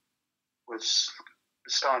was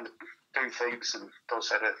starting to do things, and Doz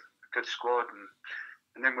had a good squad.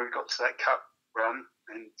 And then we got to that cup run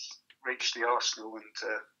and reached the Arsenal, and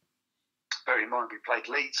bear in mind we played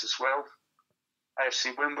Leeds as well.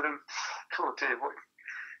 AFC Wimbledon. God dear, what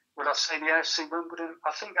would I say? The AFC Wimbledon.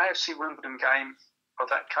 I think AFC Wimbledon game of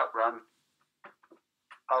that cup run.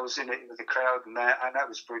 I was in it with the crowd, and that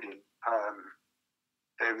was brilliant.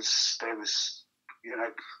 There was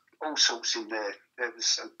all sorts in there. There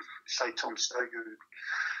was say Tom Stoker,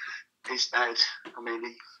 his dad. I mean,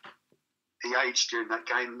 he aged during that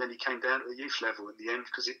game, and then he came down to the youth level at the end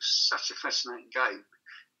because it was such a fascinating game,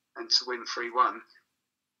 and to win 3-1.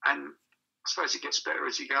 And I suppose it gets better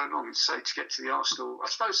as you go along. So to get to the Arsenal, I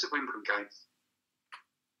suppose the Wimbledon game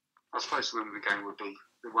would be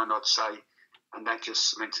the one I'd say, and that just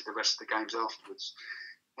cemented the rest of the games afterwards.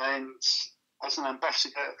 And as an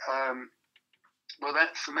ambassador, well,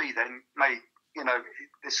 that for me then made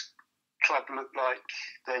this club look like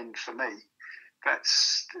then for me.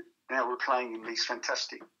 That's now we're playing in these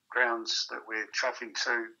fantastic grounds that we're travelling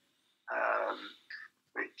to,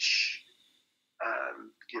 which.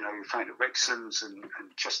 We're playing at Wrexham's and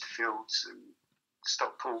Chesterfields and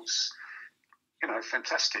Stockport's.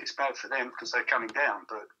 Fantastic. It's bad for them because they're coming down,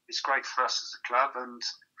 but it's great for us as a club, and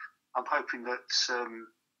I'm hoping that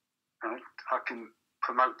I can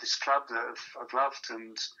promote this club that I've loved,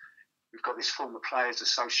 and we've got this former players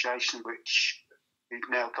association, which we've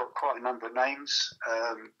now got quite a number of names,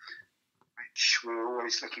 which we're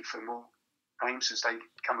always looking for more names as they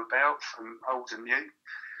come about from old and new.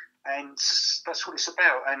 And that's what it's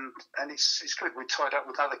about, and it's good. We're tied up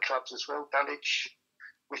with other clubs as well: Dulwich,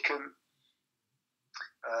 Wickham,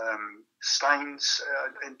 Staines,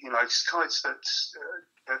 and it's sides that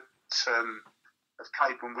have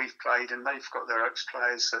played when we've played, and they've got their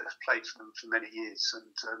ex-players that have played for them for many years.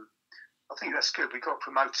 And I think that's good. We've got to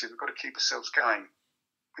promote it. We've got to keep ourselves going.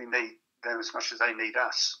 We need them as much as they need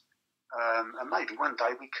us, and maybe one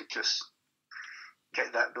day we could just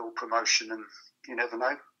get that little promotion, and you never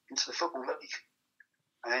know, into the Football League.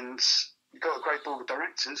 And we've got a great board of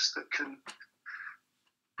directors that can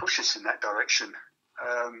push us in that direction.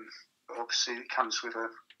 But obviously it can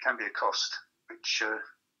be a cost, which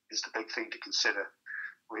is the big thing to consider.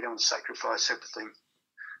 We don't want to sacrifice everything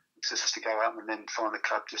just to go out and then find the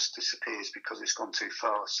club just disappears because it's gone too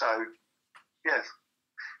far. So, yeah,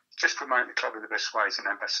 just promoting the club in the best way as an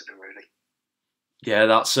ambassador, really. Yeah,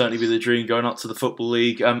 that'd certainly be the dream, going up to the Football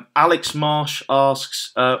League. Alex Marsh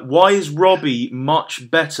asks, why is Robbie much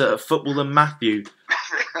better at football than Matthew?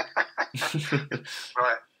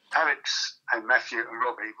 Right, Alex and Matthew and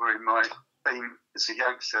Robbie were in my team as a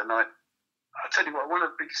youngster, and I'll tell you what, one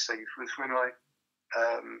of the biggest things was when I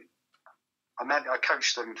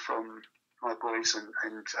coached them from my boys, and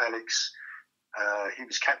Alex, he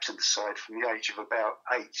was captain of the side from the age of about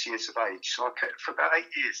 8 years of age. So I kept for about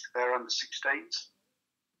 8 years. They were under 16s.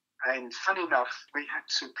 And funny enough, we had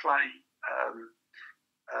to play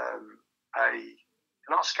a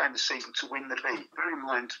last game of the season to win the league. Bear in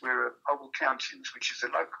mind, we're at Old Counties, which is a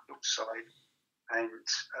local side, and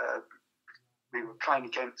we were playing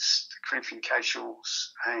against Corinthian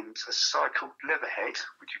Casuals and a side called Leatherhead,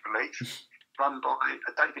 would you believe, run by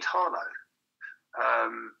David Harlow,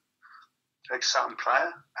 ex-Sutton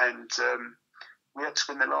player, and we had to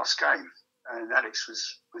win the last game. And Alex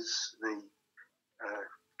was the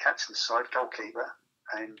captain of the side, goalkeeper,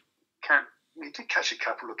 and he did catch a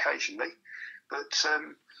couple occasionally. But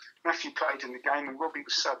Matthew played in the game, and Robbie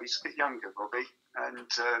was sub. He's a bit younger, Robbie, and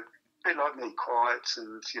a bit like me, quiet,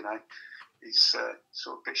 and he's sort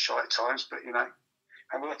of a bit shy at times. But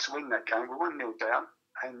and we had to win that game. We were 1-0 down,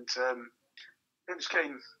 and it was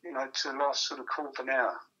getting to the last sort of quarter of an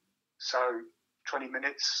hour. So 20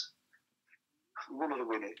 minutes, we wanted to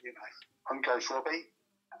win it, you know. On goes Robbie,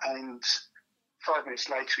 and 5 minutes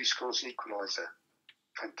later he scores the equaliser.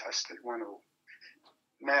 Fantastic, 1-1.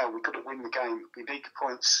 Now we've got to win the game. We need the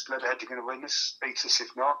points. Leatherhead are going to win us, beat us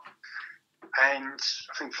if not. And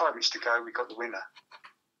I think 5 minutes to go, we got the winner.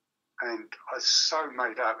 And I was so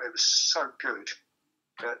made up. It was so good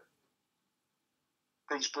that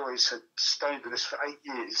these boys had stayed with us for 8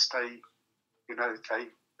 years.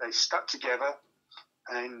 They stuck together,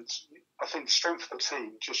 and I think the strength of the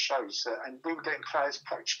team just shows that. And we were getting players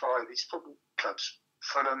poached by these football clubs,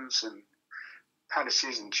 Fulhams and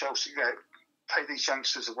Palaces and Chelsea. You know, take these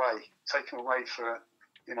youngsters away, take them away for,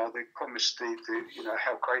 you know, they promised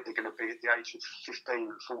how great they're going to be at the age of 15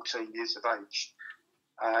 and 14 years of age.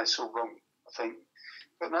 It's all wrong, I think.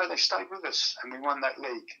 But no, they stayed with us, and we won that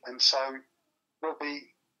league. And so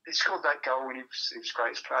Robbie, he scored that goal, and he was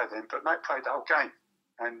greatest player then. But Matt played the whole game,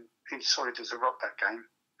 and he was solid as a rock that game.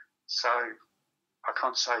 So I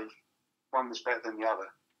can't say one was better than the other.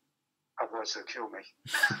 Otherwise, they'll kill me.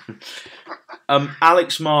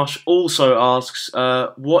 Alex Marsh also asks,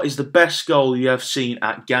 what is the best goal you have seen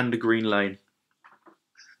at Gander Green Lane?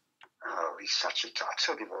 Oh, I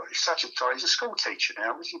tell you what, he's such a guy. He's a school teacher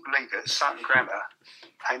now, would you believe it, Sutton Grammar.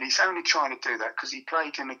 And he's only trying to do that because he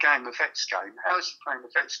played in a game of X game. How is he playing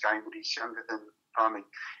the X game when he's younger than,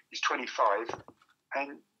 he's 25.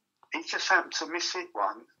 And he just happened to miss it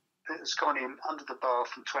one that has gone in under the bar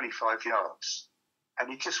from 25 yards. And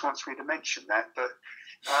he just wants me to mention that. But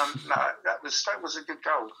no, that was a good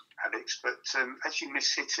goal, Alex. But as you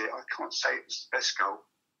mishit it, I can't say it was the best goal.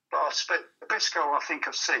 But the best goal I think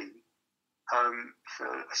I've seen for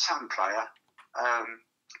a Sutton player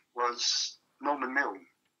was Norman Milne,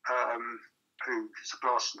 who is a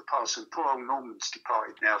blast from the past. And poor old Norman's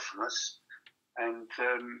departed now from us. And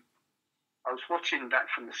I was watching that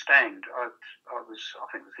from the stand. I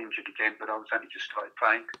think was injured again, but I was only just started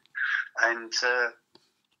playing. And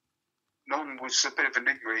Norman was a bit of a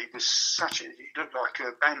nigger. He looked like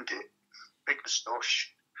a bandit, big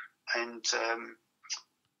moustache, and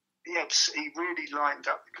he really lined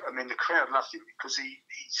up. I mean, the crowd loved him because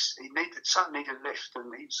Sutton needed a lift,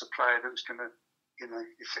 and he was a player that was going to, you know,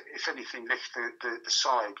 if anything, lift the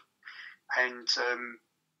side. And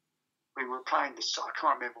we were playing this. I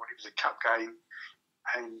can't remember what it was, a cup game,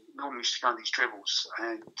 and Norman used to go on these dribbles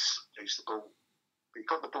and lose the ball. But he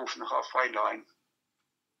got the ball from the halfway line,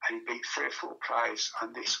 and he beat 3 or 4 players,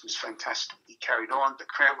 and this was fantastic. He carried on. The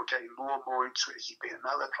crowd were getting more and more into it as he beat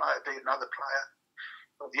another player.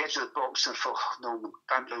 At the edge of the box, and I thought, oh, Norman,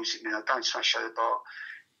 don't lose it now. Don't smash out the bar.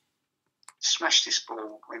 Smashed this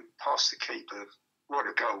ball, went past the keeper. What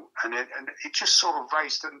a goal. And it just sort of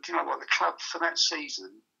raised them. Do you know what? The club for that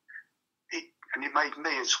season, it made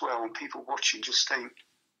me as well, and people watching just think,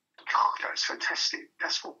 God, that's fantastic.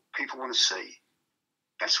 That's what people want to see.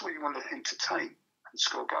 That's what you want to entertain and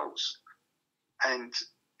score goals. And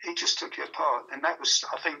he just took it apart. And that was,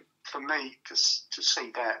 I think, for me, to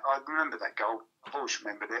see that. I remember that goal. I've always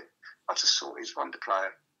remembered it. I just thought he was a wonder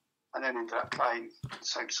player. And then ended up playing the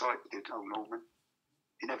same side we did, old Norman.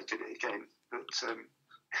 He never did it again. But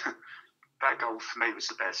that goal for me was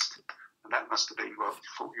the best. And that must have been,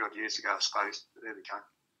 40-odd years ago, I suppose. But there we go.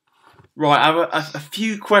 Right, I have a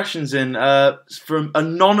few questions in from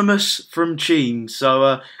Anonymous from Cheam.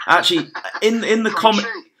 So actually, in the comment,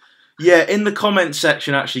 in the comment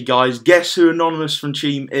section, actually, guys, guess who Anonymous from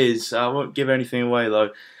Cheam is? I won't give anything away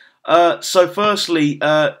though. So firstly,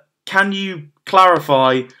 can you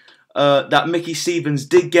clarify that Micky Stevens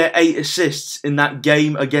did get 8 assists in that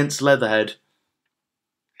game against Leatherhead?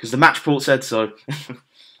 Because the match report said so.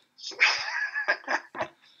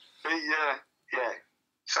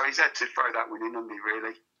 So he's had to throw that one in on me,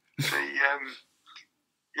 really.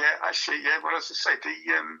 Well, as I said,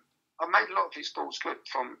 I made a lot of his balls good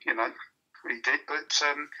from, what he did. But,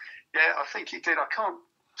 I think he did. I can't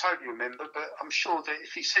totally remember, but I'm sure that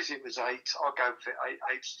if he says it was 8, I'll go with it,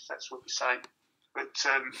 8, if that's what you're saying. But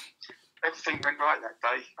everything went right that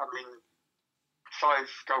day. I mean,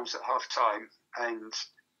 5 goals at half-time, and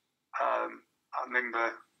I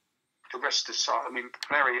remember the rest of the side. I mean,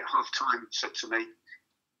 Larry at half-time said to me,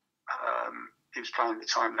 he was playing at the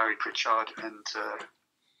time, Larry Pritchard, and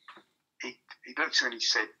he looked at me and he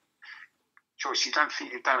said, Joyce, you don't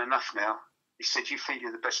think you've done enough now? He said, you think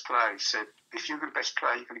you're the best player. He said, if you're the best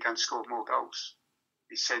player, you're going to go and score more goals.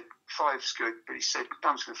 He said, 5's good, but he said, no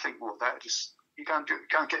one's going to think more of that. Just, you go and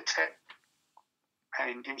get 10.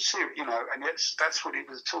 And he was serious, and that's what it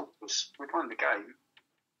was. The talk was, we'd won the game,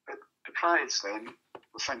 but the players then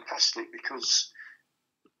were fantastic because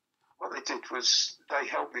what they did was they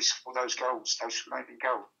helped me score those goals, those remaining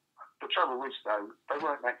goals. the trouble was, though, they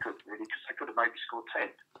weren't that good, really, because they could have maybe scored 10.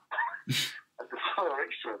 And the 4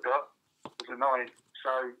 extra I got was a 9.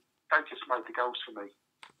 So they just made the goals for me.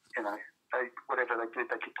 You know, whatever they did,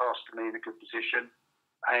 they could pass to me in a good position.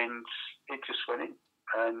 And it just went in.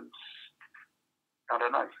 And I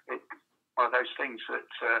don't know, one of those things that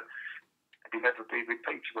can never be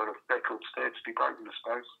repeated. Well, a record's there to be broken, I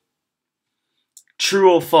suppose.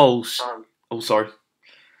 True or false? Sorry.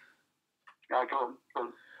 No, go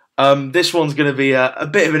on. This one's going to be a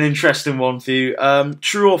bit of an interesting one for you.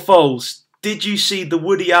 True or false? Did you see the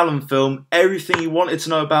Woody Allen film, Everything You Wanted to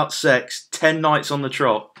Know About Sex, 10 Nights on the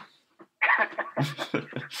Trot? Yeah,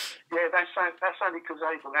 that's only because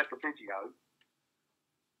Abel had the video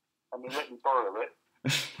and he let me borrow it.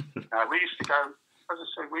 We used to go, as I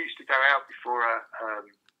said, we used to go out before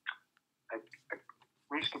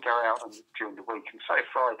we used to go out during the week, and say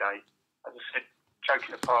Friday, as I said,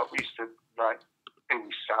 joking apart, we used to I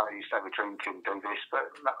used to have a drink and do this, but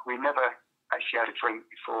we never actually had a drink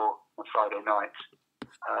before on Friday night.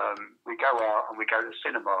 We go out and we go to the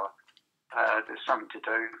cinema. There's something to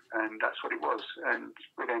do, and that's what it was. And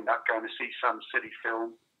we'd end up going to see some silly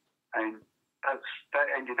film, and that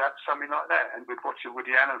ended up something like that. And we'd watch a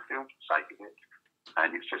Woody Allen film for the sake of it,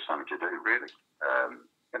 and it's just something to do, really.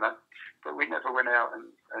 You know, but we never went out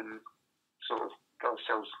and sort of got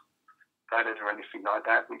ourselves battered or anything like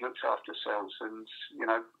that. We looked after ourselves, and you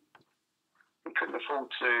know, we couldn't afford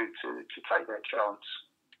to take that chance.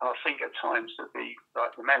 And I think at times that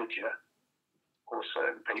the manager or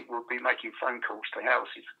certain people would be making phone calls to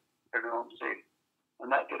houses everyone was in,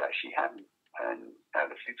 and that did actually happen, and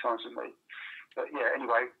happened a few times with me. But yeah,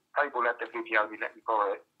 anyway, Abel had the video. He let me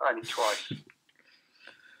borrow it only twice.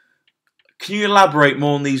 Can you elaborate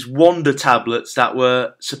more on these Wonder tablets that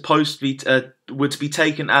were supposed to be were to be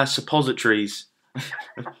taken as suppositories? Who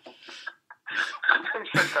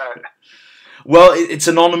said that? Well, it's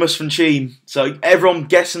anonymous from Cheam, so everyone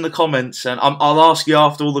guess in the comments, and I'll ask you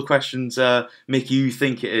after all the questions, Micky, you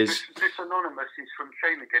think it is. This anonymous is from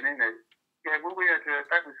Cheam again, isn't it? Yeah, well, we had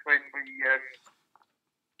that was when we,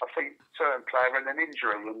 I think, certain player had an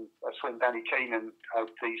injury, and that's when Danny Keenan had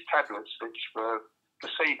these tablets, which were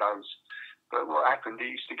placebos. But what happened,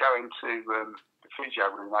 he used to go into the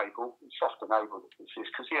physio with Abel, it's often Abel that this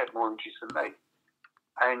is, because he had more injuries than me.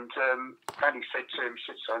 And Danny said to him,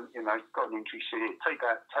 son, you know, got an injury, so here, take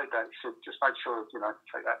that. He said, just make sure, you know,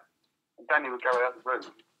 take that. And Danny would go out the room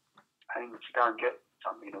and to go and get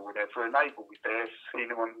something or whatever, and Abel was there,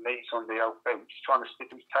 feeling on his knees on the old bench, trying to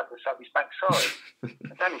stick his tablets up his backside.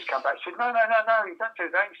 And Danny's come back and said, no, you don't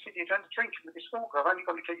do that. He said, you don't drink with this water. I've only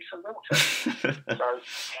got to get you some water.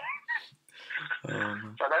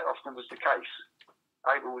 So that often was the case.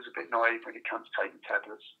 Abel was a bit naive when it comes to taking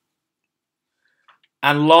tablets.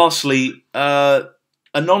 And lastly,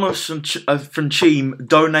 Anonymous from Cheam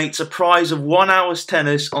donates a prize of 1 hour's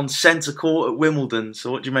tennis on centre court at Wimbledon.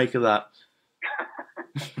 So what do you make of that?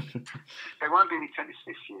 There won't be any tennis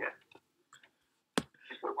this year.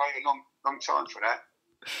 We've got to wait a long time for that.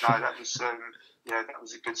 No, that was that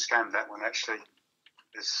was a good scam, that one, actually.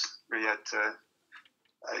 We had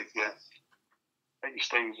Micky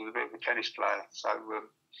Stevens was a bit of a tennis player, so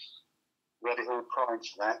we had it all primed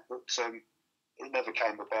for that, but it never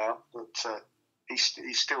came about. But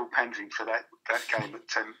he's still pandering for that game at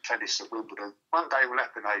tennis at Wimbledon. One day it will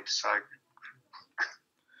happen, Abe, so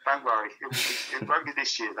don't worry. It won't be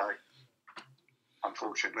this year, though,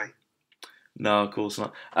 unfortunately. No, of course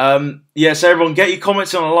not. So everyone, get your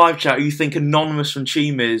comments on the live chat who you think Anonymous from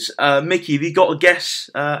Cheam is. Micky, have you got a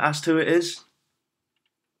guess as to who it is?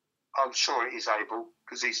 I'm sure it is Abel,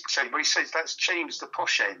 because he's Cheam. Well, he says that's Cheam's the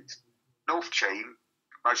posh end. North Cheam,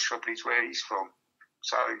 most probably is where he's from.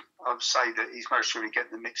 So I'd say that he's most probably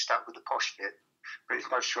getting them mixed up with the posh bit. But it's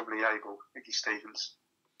most probably Abel, Micky Stevens.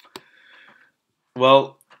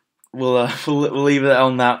 Well, we'll leave it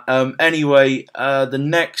on that. Anyway, the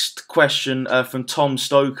next question from Tom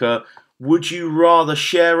Stoker. Would you rather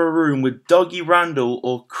share a room with Dougie Randall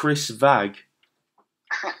or Chris Vagg?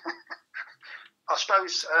 I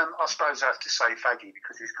suppose I have to say Faggy,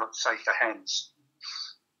 because he's got safer hands.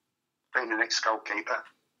 Being the next goalkeeper.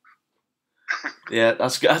 Yeah,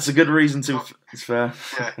 that's a good reason to. It's fair.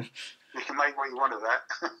 Yeah, you can make what you want of that.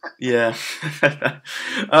 Yeah.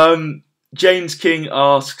 James King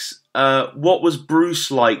asks, what was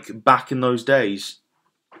Bruce like back in those days?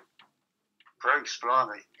 Bruce,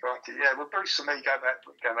 blimey. Yeah, well, Bruce and me go back.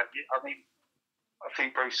 I mean, I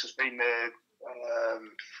think Bruce has been there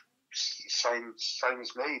same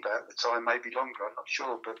as me about the time, maybe longer, I'm not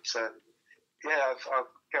sure. But yeah, I've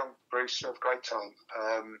got Bruce, I've had a great time.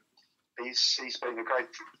 he's been a great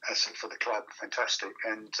asset for the club, fantastic.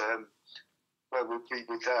 And well, we'll be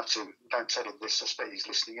without him. Don't tell him this. I expect he's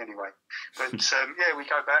listening anyway. But yeah, we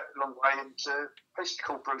go back a long way, and I used to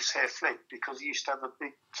call Bruce Hair Flick because he used to have a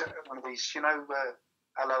big one of these, Hello,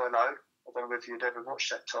 Hello. I don't know if you'd ever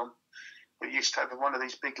watched that, Tom. But he used to have one of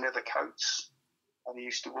these big leather coats, and he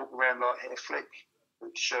used to walk around like Hair Flick.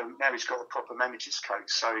 Which now he's got a proper manager's coat,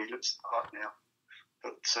 so he looks the part now.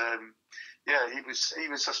 But yeah, he was,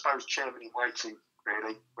 I suppose, chairman in waiting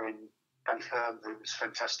really when Dave Hearn, who was a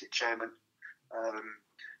fantastic chairman,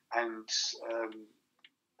 and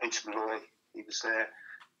Peter Malloy, he was there,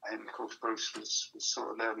 and of course Bruce was sort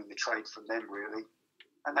of learning the trade from them really,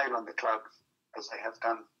 and they run the club as they have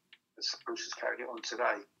done, as Bruce has carried it on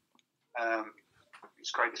today.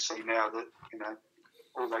 It's great to see now that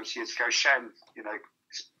all those years ago, Shan, is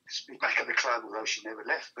back at the club, although she never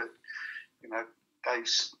left, but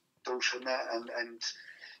Dave's daughter and that, and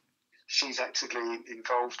she's actively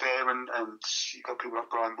involved there, and you've got people like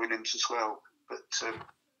Brian Williams as well. But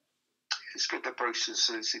it's good that Bruce is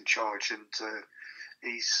in charge, and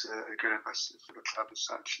he's a good ambassador for the club as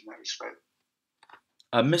such in that respect.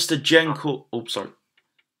 Mr. Jenkel, sorry.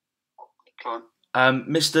 Go on.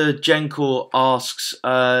 Mr. Jenkel asks,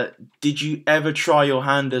 did you ever try your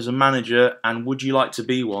hand as a manager, and would you like to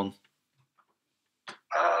be one?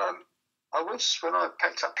 I was, when I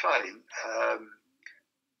picked up playing, I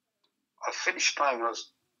finished playing when I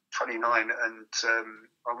was 29, and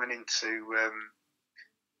I went into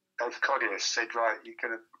Dave Collier said, right, you're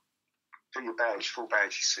going to do your badge, full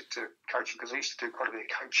badge, he said, to coaching, because I used to do quite a bit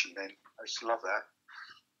of coaching then. I used to love that.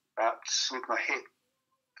 But with my hip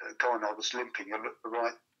gone, I was limping. I looked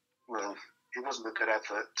well, it wasn't a good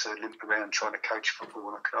advert to limp around trying to coach football,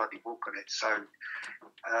 and I could hardly walk on it. So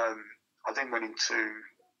I then went into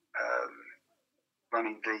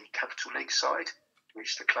running the Capital League side,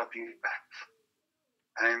 which the club used,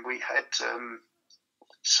 and we had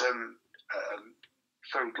some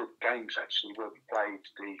very good games actually, where we played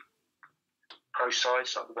the pro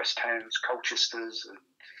sides like the West Hams, Colchesters, and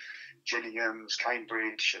Gillinghams,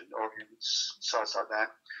 Cambridge, and Orients, sides like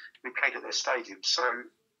that. We played at their stadium, so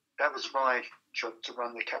that was my job to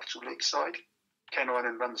run the Capital League side. Ken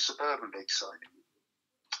Island run the Suburban League side.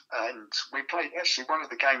 And we played, actually, one of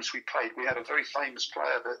the games we played, we had a very famous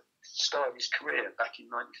player that started his career back in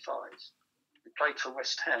 '95. We played for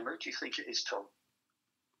West Ham. Who do you think it is, Tom?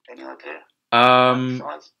 Any idea?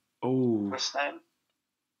 95? West Ham?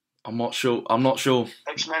 I'm not sure.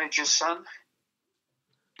 Ex-manager's son?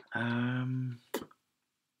 Became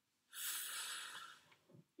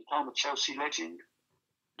a Chelsea legend.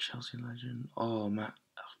 Oh, man.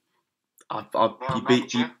 He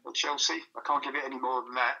beat you at Chelsea. I can't give it any more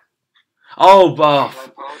than that.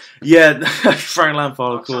 Yeah, Frank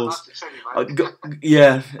Lampard, of course.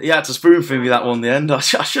 Yeah, he had to spoon feed me that one in the end. I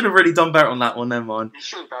should have really done better on that one. Never mind. You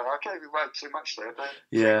should have. I gave away too much there, but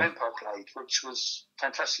yeah. Frank Lampard played, which was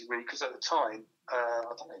fantastic, really, because at the time,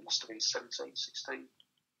 I don't know, it must have been 17, 16. He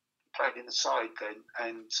played in the side then,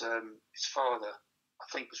 and his father, I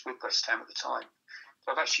think, was with West Ham at the time.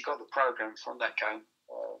 So I've actually got the programme from that game.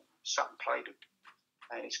 Sutton played him,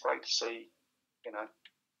 and it's great to see,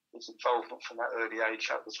 his involvement from that early age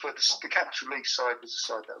upwards. But the Capital League side was the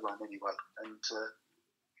side that I ran anyway, and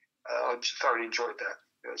I thoroughly enjoyed that.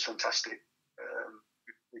 It was fantastic.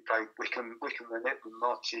 We played Wickham and it with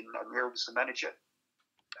Martin O'Neill was the manager.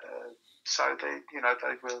 So they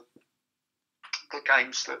were the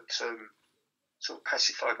games that sort of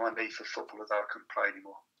pacified my need for football, although I couldn't play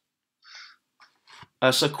anymore.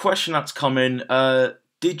 So, question that's come in.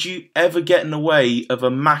 Did you ever get in the way of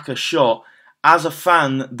a Macca shot? As a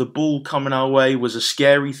fan, the ball coming our way was a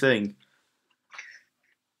scary thing.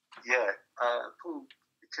 Yeah, Paul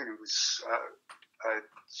McKinney was a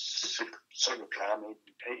super player. I mean,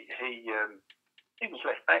 he was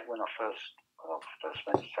left back when I first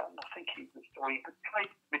went to Sutton. I think he played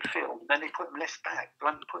midfield, and then they put him left back.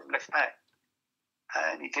 Blunt put him left back,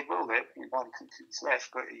 and he did well there. He might have think he was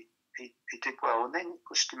left, but he did well, and then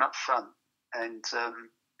pushed him up front, and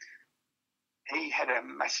he had a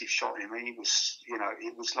massive shot in him. He was,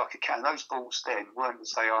 it was like a cannon. Those balls then weren't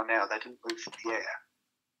as they are now. They didn't move in the air.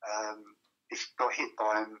 If you got hit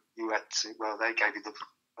by them, you had to, they gave you the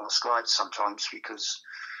slide sometimes because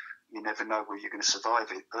you never know where you're going to survive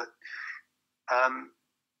it. But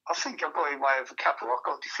I think I got in way of a couple. I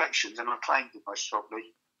got deflections and I claimed it most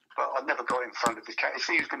probably, but I never got in front of the cat. If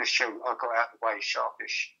he was going to shoot, I got out of the way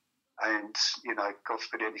sharpish. And, God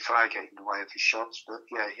forbid any fire getting in the way of his shots. But,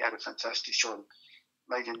 yeah, he had a fantastic shot.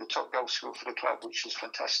 Made him the top goal scorer for the club, which was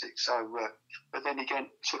fantastic. So, but then again,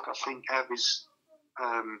 took, I think, out of his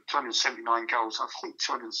 279 goals. I think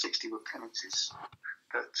 260 were penalties.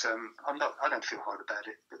 But I don't feel hard about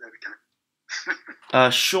it. But there we go.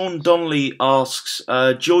 Sean Donnelly asks,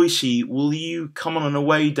 Joyce, will you come on an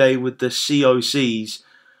away day with the COCs?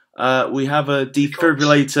 We have a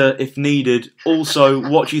defibrillator if needed. Also,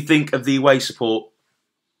 what do you think of the away support?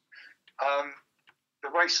 The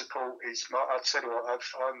away support is, I'll tell you what,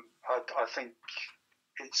 I think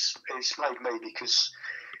it's made me, because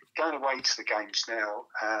going away to the games now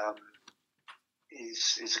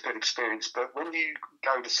is a good experience. But when you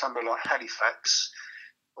go to somewhere like Halifax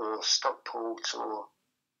or Stockport or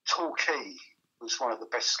Torquay, was one of the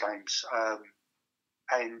best games,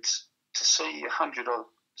 and to see 100 odd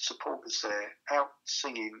supporters there out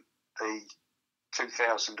singing the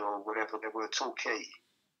 2000 or whatever they were, Torquay,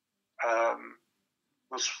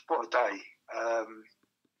 was what a day.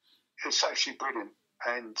 It's actually brilliant,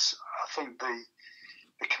 and I think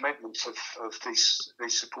the commitment of these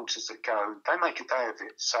supporters that go, they make a day of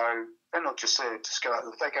it. So they're not just there to go out,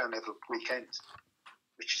 they go and have a weekend,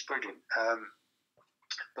 which is brilliant.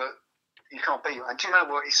 But you can't beat it. And do you know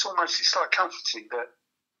what? It's like comforting that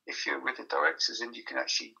if you're with the directors and you can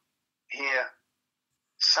actually hear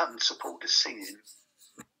certain supporters singing,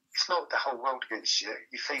 it's not the whole world against you.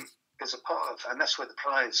 You think there's a part of, and that's where the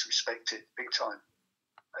players respect it big time.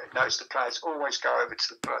 Notice the players always go over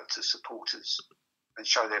to the supporters and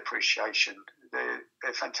show their appreciation.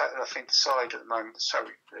 They're fantastic. I think the side at the moment are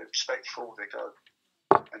they're respectful. They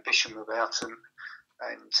got ambition about them,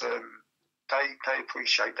 and they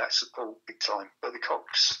appreciate that support big time. But the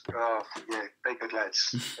Cocks, they're good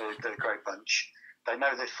lads. They're a great bunch. They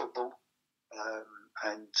know their football,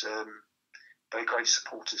 and they're great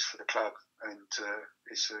supporters for the club. And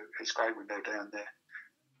it's great when they're down there.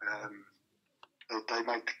 They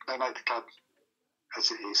make the club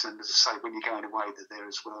as it is, and as I say, when you're going away, they're there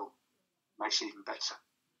as well. Makes it even better.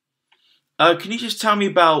 Can you just tell me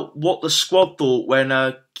about what the squad thought when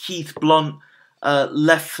Keith Blunt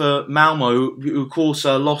left for Malmo, who of course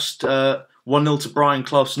lost 1-0 to Brian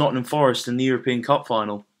Clough's Nottingham Forest in the European Cup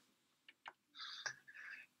final?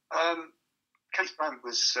 Keith Blunt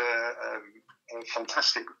was a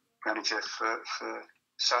fantastic manager for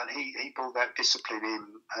Sutton. He brought that discipline in,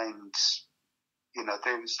 and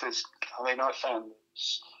there's I found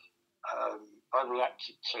I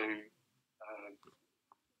reacted to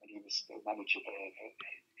when he was the manager there.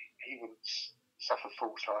 He wouldn't suffer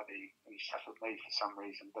fools like he suffered me for some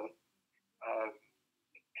reason, but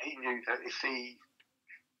he knew that if he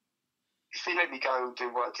let me go and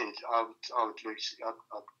do what I did, I would lose. I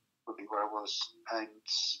would be where I was, and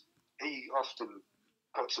he often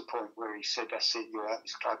got to the point where he said, "That's it, you're out of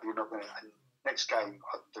this club. You're not going to." And next game,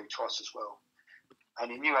 I'd do twice as well. And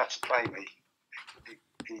he knew how to play me.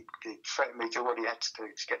 He threatened me to do what he had to do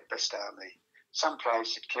to get the best out of me. Some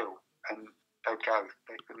players would kill and they'd go.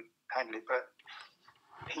 They couldn't handle it, but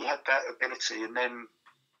he had that ability. And then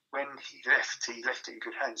when he left it in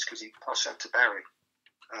good hands, because he passed out to Barry.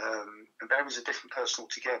 And Barry was a different person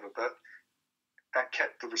altogether, but that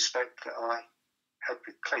kept the respect that I had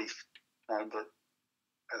with Cleef, knowing that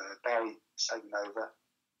Barry was taking over.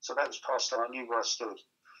 So that was passed on. I knew where I stood.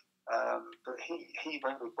 But he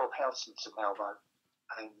went with Bob Houghton to Malmo,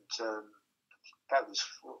 and that was,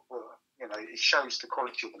 it shows the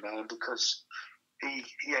quality of the man, because he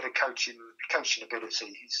had a coaching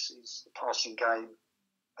ability. His passing game,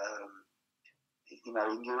 he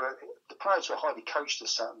knew the players were highly coached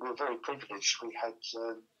as such. We were very privileged. We had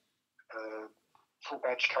full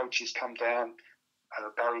badge coaches come down.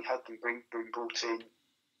 Barry had them brought in.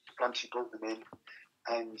 Blunty brought them in.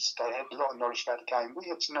 And they had a lot of knowledge about the game. We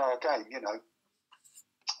had to know our game,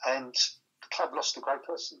 And the club lost a great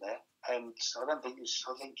person there, and I think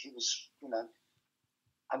he was,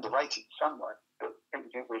 underrated in some way. But people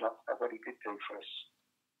didn't realise what he did do for us.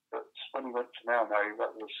 But when he went to Malmo,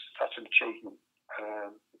 that was such an achievement.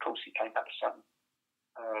 Of course, he came back to Sutton,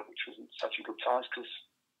 which wasn't such a good time because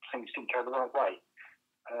things didn't go the right way.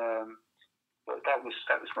 But that was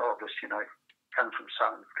marvellous, Coming from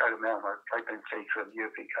Sutton, go to Malmo, play Benfica in the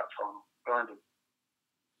European Cup final, behind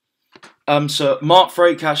him. So Mark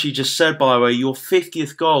Frake actually just said, by the way, your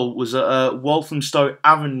 50th goal was at Walthamstow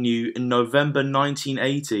Avenue in November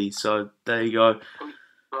 1980. So there you go. Who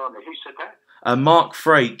said that? Mark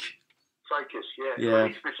Frake. Frake's, yeah. Well,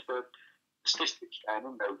 he's Mr. Statistics man,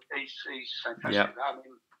 isn't he? He's fantastic. Yeah. I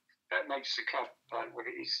mean, that makes the club like what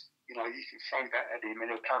it is. You can throw that at him and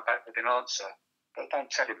he'll come back with an answer. But don't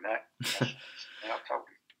tell him that. I told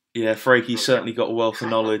him. Yeah, Frakey's certainly got a wealth of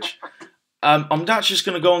knowledge. I'm actually just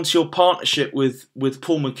going to go on to your partnership with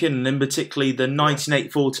Paul McKinnon, in particularly the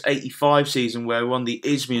 1984 to 85 season where he won the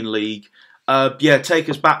Isthmian League. take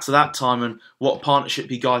us back to that time and what partnership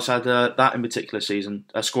you guys had that in particular season,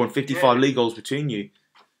 scoring 55 league goals between you.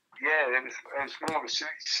 Yeah, it was marvellous.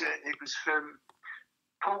 It was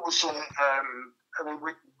Paul was. I mean,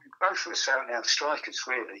 we both of us out and out strikers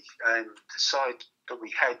really, and the side that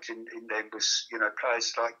we had in them was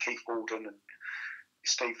players like Keith Walden and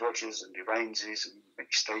Steve Rogers and the Rainses and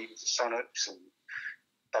Micky Stevens, the Sonups and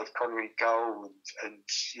Dave Connery goal, and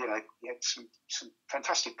you had some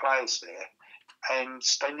fantastic players there, and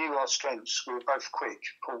they knew our strengths. We were both quick.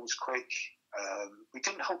 Paul was quick. We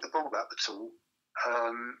didn't hold the ball up at all.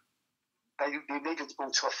 We needed the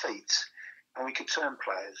ball to our feet, and we could turn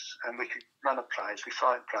players, and we could run at players, we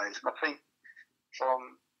fight players. And I think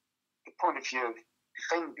from the point of view of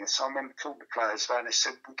defending us, I remember talking to players about it, and they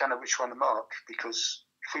said, we don't know which one to mark, because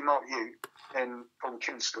if we mark you, then Paul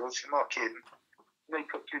McKinnon scores. If you mark him, then you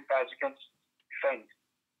put two players against defend.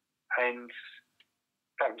 And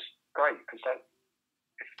that was great, because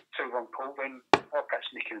if 2-1 Paul, then I'll catch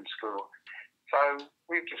McKinnon score. So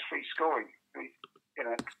we were just free scoring.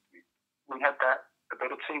 We had that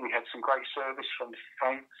ability. We had some great service from the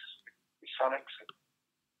Franks, the Sonics,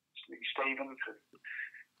 Micky Stevens,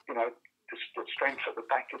 and the strength at the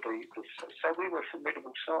back of the. So we were a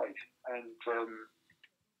formidable side, and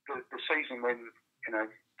the season when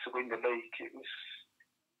to win the league, it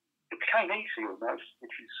became easy almost,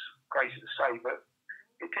 which is crazy to say, but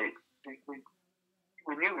it did.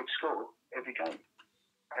 We knew we'd score every game,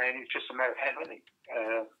 and it's just a matter of how many.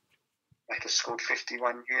 Macca scored 50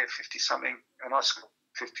 one year, 50 something, and I scored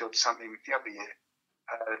 50 odd something the other year.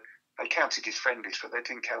 They counted his friendlies, but they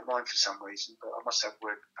didn't count mine for some reason. But I must have a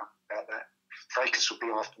word about that. Fracas will be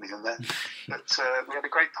after me on that. But we had a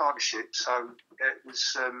great partnership, so it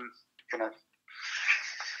was,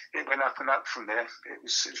 it went up and up from there. It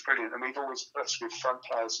was brilliant, and we've always worked with front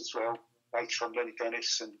players as well. Later on, Lenny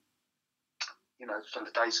Dennis, and from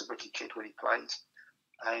the days of Ricky Kidd when he played.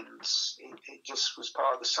 And it just was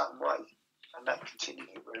part of the Sutton way, and that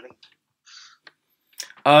continued really.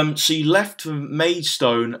 So you left for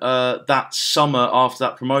Maidstone that summer after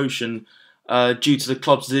that promotion due to the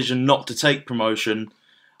club's decision not to take promotion.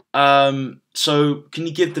 So can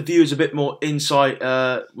you give the viewers a bit more insight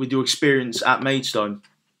with your experience at Maidstone?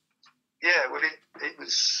 Yeah, well, it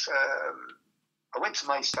was. I went to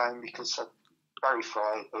Maidstone because Barry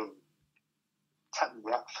Fry had been tapping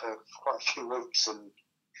me up for quite a few weeks, and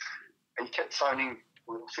he kept phoning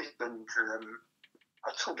and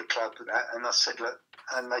I told the club that, and I said, look,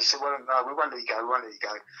 and they said, well, no, we won't let you go.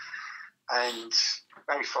 And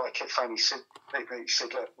Barry Fry kept phoning. He said,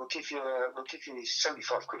 look, we'll give you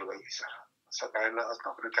 75 quid a week. I said, Barry, look, I was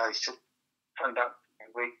not going to go. He said, phoned up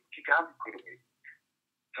a week, give you 100 quid a week.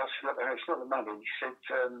 So I said, look, it's not the money. He said,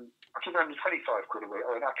 I'll give you only 25 quid a week.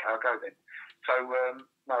 I went, okay, I'll go then. So,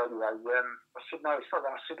 no, anyway, I said, no, it's not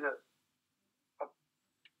that. I said, look,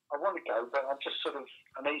 I want to go, but I'm just sort of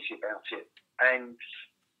uneasy about it. And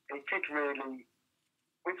it did really,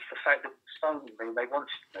 with the fact that phoning me, they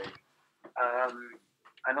wanted me.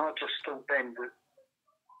 And I just thought then that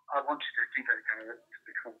I wanted to give it a go to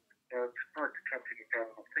become, tried to cut it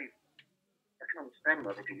down. I think I can understand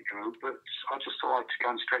why they didn't go, but I just thought I had to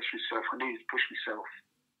go and stretch myself. I needed to push myself.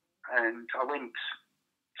 And I went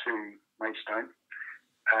to Maidstone,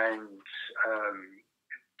 and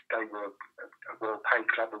they were a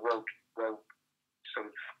well-paid club, well sort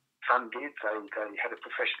of funded. They had a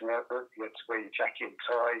professional outlook. You had to wear your jacket and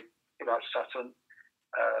tie, like Sutton,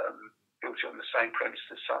 built it on the same premise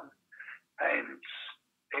as Sutton. And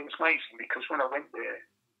it was amazing because when I went there,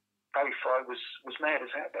 Barry Fry was mad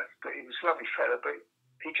as hell, but he was a lovely fella, but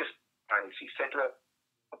he just plays. He said, look,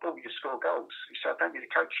 I brought you to score goals. He said, I don't need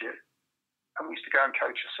to coach you. And we used to go and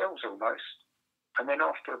coach ourselves almost. And then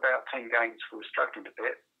after about 10 games, we were struggling a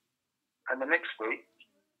bit. And the next week,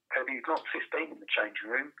 there'd be not 15 in the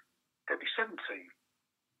changing room, there'd be 17.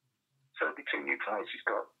 So there'd be 2 new players he's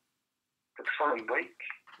got. But the following week,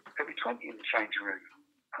 there'd be 20 in the changing room.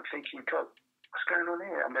 I'm thinking, God, what's going on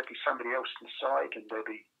here? And there'd be somebody else inside, and there'd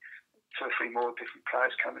be 2 or 3 more different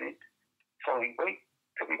players coming in. The following week,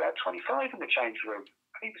 there'd be about 25 in the changing room.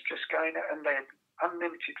 And he was just going out, and they had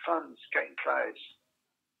unlimited funds getting players.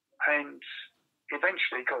 And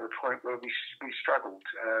eventually got to the point where we struggled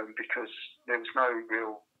because there was no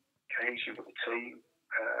real cohesion with the team.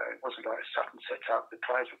 It wasn't like a Sutton set up. The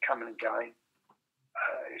players were coming and going.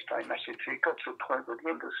 It was playing massive. It got to a point where at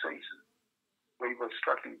the end of the season, we were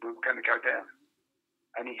struggling. We were going to go down.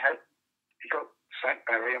 And he got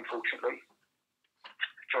sacked, Barry, unfortunately.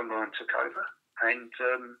 John Ryan took over. And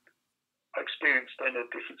I experienced then a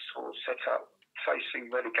different sort of setup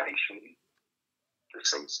facing relegation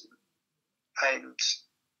this season. And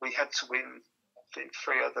we had to win, I think,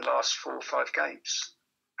 3 of the last 4 or 5 games,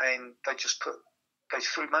 and they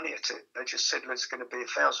threw money at it. They just said there's going to be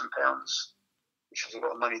 £1,000, which was a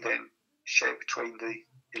lot of money then, shared between the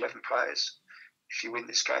 11 players if you win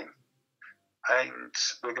this game, and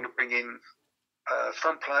we're going to bring in a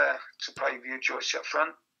front player to play with you, Joyce, up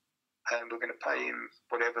front, and we're going to pay him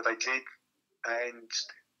whatever they did. And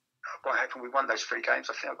what happened? We won those 3 games.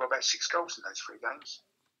 I think I got about 6 goals in those 3 games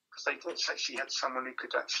because they actually had someone who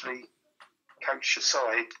could actually coach the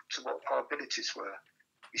side to what our abilities were.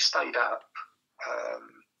 We stayed up,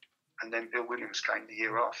 and then Bill Williams came the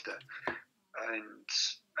year after, and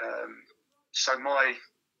so my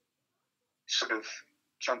sort of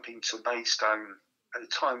jumping to Maidstone at the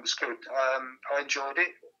time was good. I enjoyed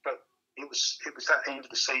it, but it was that end of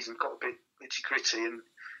the season got a bit nitty gritty, and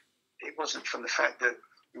it wasn't from the fact that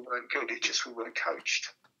we weren't good. It just we weren't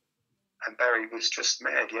coached. And Barry was just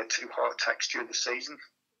mad. He had 2 heart attacks during the season.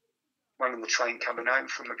 One on the train coming home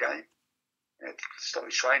from a game. He had to stop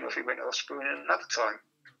his train off. He went to hospital another time.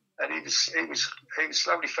 And he was a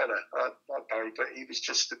lovely fella. I like Barry, but he was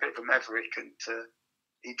just a bit of a maverick, and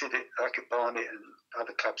he did it like at Barnet and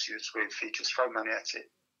other clubs he was with. He just threw money at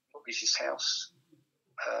it. Mortgaged his house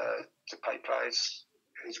to pay players.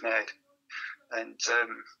 He was mad. And,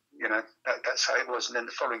 that's how it was. And then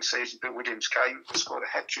the following season, Bill Williams came, scored a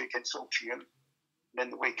hat-trick against Altrincham. And then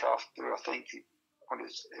the week after, I think when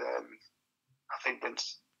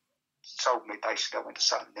told me basically I went to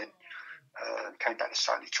Sutton then, came back to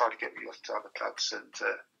Sutton. He tried to get me off to other clubs, and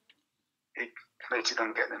he committed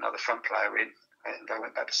on getting another front player in, and I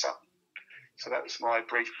went back to Sutton. So that was my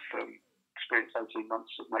brief experience, 18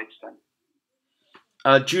 months at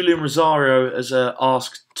Maidstone. Julian Rosario has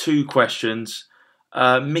asked 2 questions.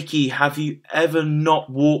 Micky, have you ever not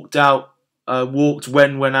walked out?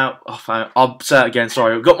 Went out? Oh, I'll say it again.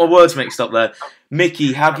 Sorry, I've got my words mixed up there.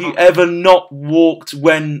 Micky, have you ever not walked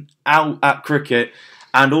when out at cricket?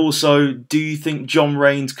 And also, do you think John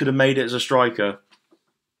Raines could have made it as a striker?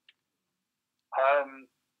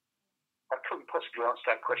 I couldn't possibly answer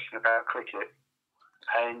that question about cricket.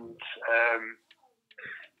 And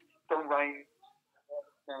John Raines,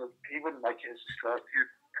 he wouldn't make it as a striker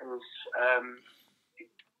because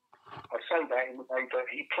I say that in the way that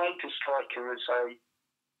he played the striker as a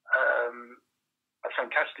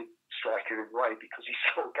fantastic striker in a way because he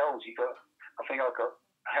scored goals. I think I got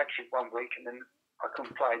a hat-trick one week and then I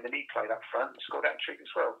couldn't play. Then he played up front and scored a hat-trick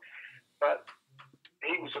as well. But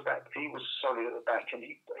he was solid at the back, and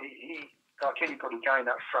he like anybody going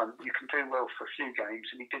up front, you can do well for a few games,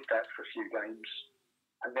 and he did that for a few games.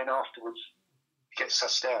 And then afterwards, you get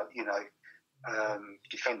sussed out,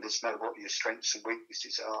 defenders know what your strengths and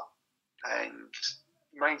weaknesses are. And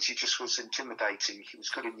Rainsy just was intimidating. He was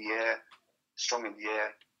good in the air, strong in the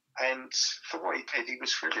air. And for what he did, he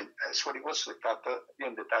was brilliant. That's what he was for the club. But at the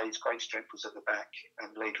end of the day, his great strength was at the back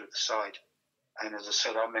and leader of the side. And as I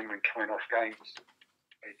said, I remember him coming off games.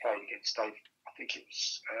 He played against Dave. I think it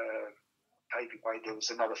was David Wade. There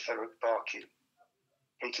was another fella at Barking,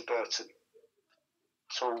 Peter Burton.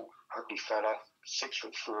 Tall, ugly fella,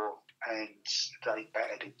 6'4", and they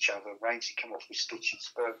battered each other. Rainsy came off with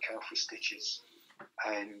stitches, Burton came off with stitches,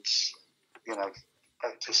 and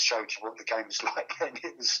that just showed you what the game was like. And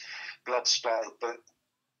it was blood splattered, but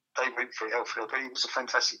they went for it healthily. But he was a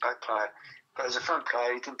fantastic back player. But as a front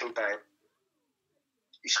player, he didn't do bad.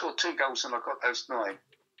 He scored 2 goals, and I got those 9,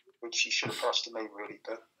 which he should have passed to me really,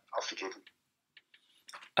 but I forgive him.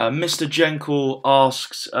 Mr. Jenkel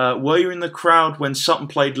asks, were you in the crowd when Sutton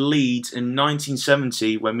played Leeds in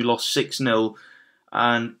 1970 when we lost 6-0?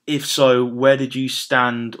 And if so, where did you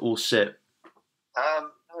stand or sit?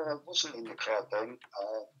 I wasn't in the crowd then.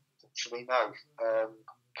 Actually, no.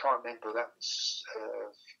 Can't remember. That was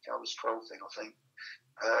I was 12 then, I think.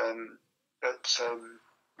 But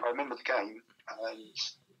I remember the game, and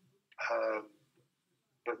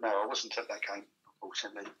but no, I wasn't at that game,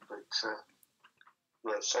 unfortunately.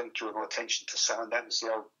 But certainly drew my attention to Sutton. That was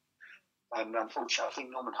the old. And unfortunately, I think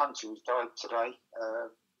Norman Hunter, who's died today,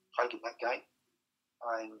 played in that game,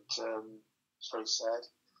 and it's very sad.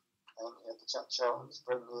 And we had the Jack Charltons,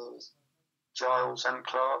 Bremlers, Giles, Anne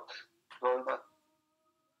Clark, Roma,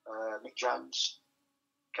 Mick Jones,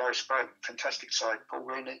 Gary Sprague, fantastic side, Paul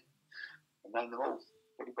Rooney, I named them all.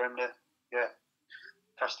 Billy Bremner,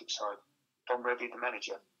 fantastic side. Don Revie, the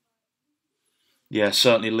manager. Yeah,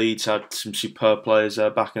 certainly Leeds had some superb players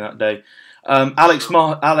back in that day. Alex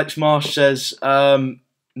Marsh says,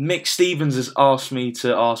 Mick Stevens has asked me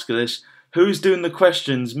to ask her this. Who's doing the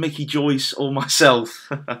questions, Micky, Joyce or myself?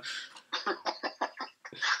 I'll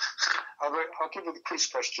give you the quiz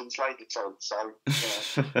questions later, Tom. So,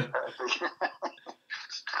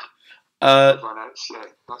 Everyone else, yeah,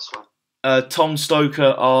 nice one. Tom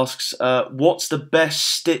Stoker asks, what's the best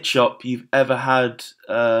stitch-up you've ever had?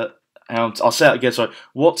 I'll say it again, sorry.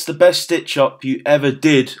 What's the best stitch-up you ever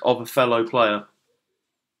did of a fellow player?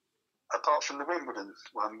 Apart from the Wimbledon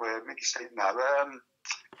one where Micky said no.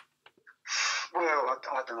 Well,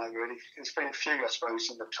 I don't know really. There's been a few, I suppose,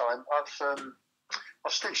 in the time.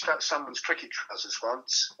 I've stitched up someone's cricket trousers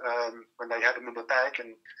once when they had them in the bag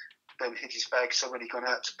and then hid his bag, so when he gone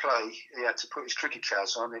out to play, he had to put his cricket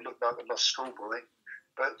trousers on. It looked like a lost schoolboy.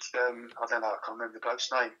 But I don't know, I can't remember the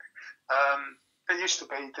bloke's name. It used to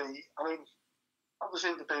be I was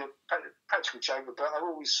into being a practical joker, but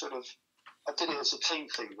I did it as a team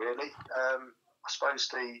thing, really. I suppose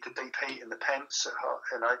the deep heat and the pants at heart,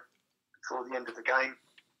 before the end of the game,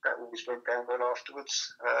 that always went down well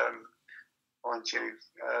afterwards. Mind you,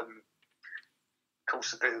 of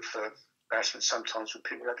course, a bit of embarrassment sometimes when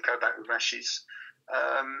people had to go back with rashes.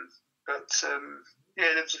 Yeah,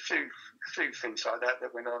 there was a few things like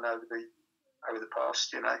that went on over the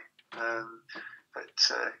past,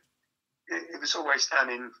 it was always done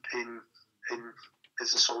in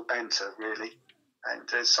as a sort of banter, really. And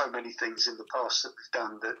there's so many things in the past that we've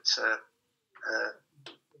done that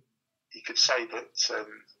you could say that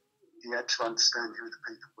you had to understand who the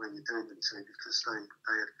people were you're doing them to, because they had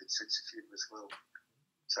a good sense of humour as well.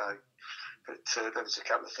 So, but there was a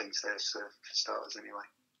couple of things there, so for starters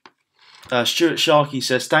anyway. Stuart Sharkey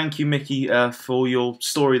says, thank you, Micky, for your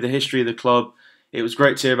story, the history of the club. It was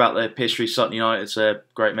great to hear about the history of Sutton United. It's a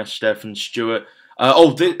great message there from Stuart.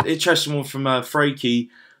 The interesting one from Frakey.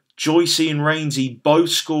 Joyce and Rainsy both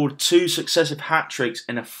scored 2 successive hat-tricks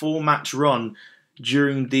in a 4-match run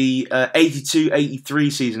during the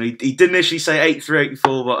 82-83 season. He did initially say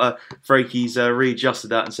 83-84, but Frakey's readjusted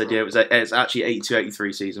that and said, yeah, it's actually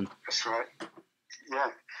 82-83 season. That's right.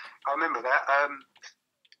 Yeah, I remember that.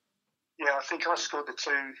 Yeah, I think I scored the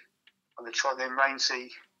 2 on the trot. Then Rainsy,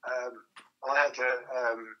 I had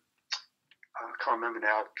I can't remember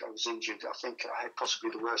now. I was injured. I think I had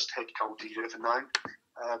possibly the worst head cold you'd ever known.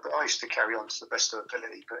 But I used to carry on to the best of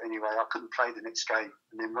ability. But anyway, I couldn't play the next game,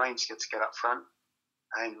 and then Rainsy had to get up front,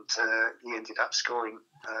 and he ended up scoring.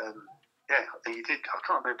 Yeah, I think he did. I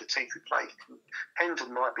can't remember the team we played.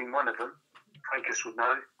 Hendon might have been one of them. Breakers would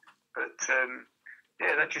know. But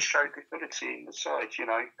yeah, that just showed the ability in the side,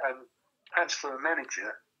 And perhaps for a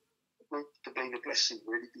manager, it would have been a blessing,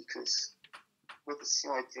 really, because with the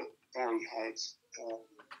side that Barry had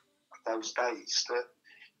those days, that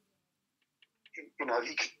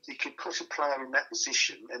he could put a player in that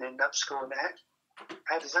position and end up scoring a hat.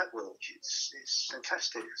 How does that work? It's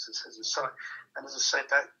fantastic as a side. And as I said,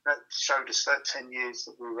 that showed us that 10 years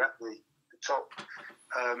that we were at the top.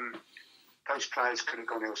 Those players could have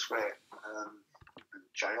gone elsewhere. And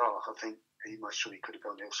JR, I think he most surely could have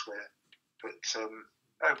gone elsewhere. But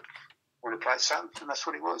I want to play at Sutton, and that's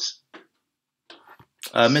what it was.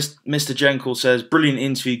 Mr. Jenkel says, brilliant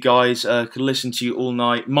interview, guys. Could listen to you all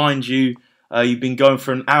night. Mind you, you've been going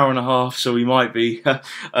for an hour and a half, so we might be.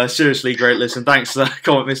 Seriously, great listen. Thanks for that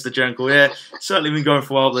comment, Mr. Jenkel. Yeah, certainly been going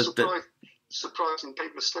for a while. Surprising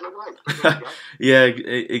people are still awake. Yeah,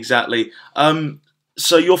 exactly.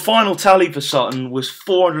 So your final tally for Sutton was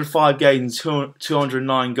 405 games,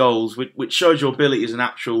 209 goals, which shows your ability as an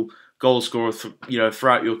actual goal scorer,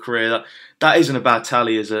 throughout your career. That isn't a bad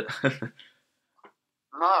tally, is it?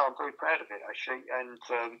 No, I'm very proud of it, actually, and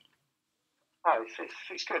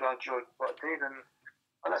it's good. I enjoyed what I did, and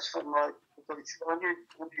that's from my ability. I knew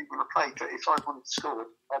when I played that if I wanted to score,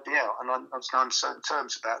 I'd be out, and I was knowing certain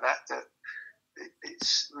terms about that. That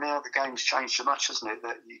it's now the game's changed so much, hasn't it?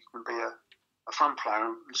 That you can be a front player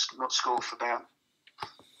and not score for about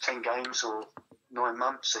 10 games or 9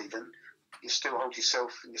 months, even. You still hold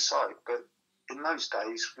yourself in your side, but in those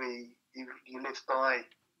days, you lived by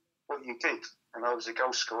what you did. And I was a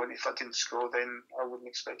goal scorer, and if I didn't score, then I wouldn't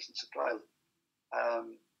expect him to play. I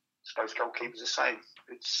suppose goalkeepers are the same.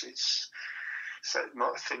 It's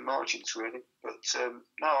thin margins, really. But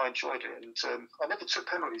no, I enjoyed it, and I never took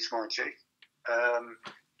penalties, mind you.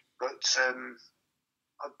 But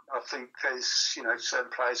I think there's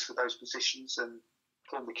certain players for those positions, and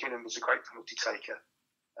Paul McKinnon was a great penalty taker.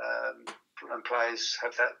 And players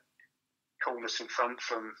have that coolness in front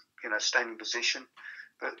from standing position.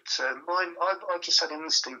 But mine, I just had an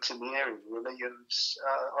instinct in the area, really, and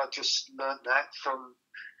I just learnt that from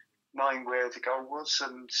knowing where the goal was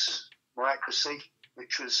and my accuracy,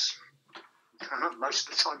 which was most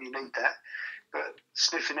of the time you need that. But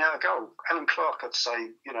sniffing out a goal, Alan Clark, I'd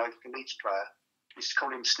say, the Leeds player, used to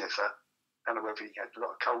call him Sniffer. I don't know whether he had a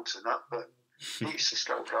lot of colds or not, but he used to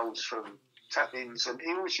score goals from tap-ins, and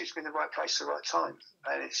he always used to be in the right place at the right time.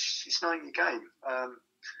 And it's knowing your game.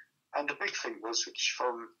 And the big thing was, which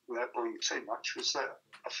without boring you too much, was that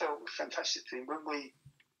I felt a fantastic thing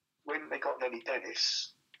when they got Lenny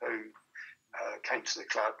Dennis, who came to the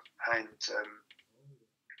club, and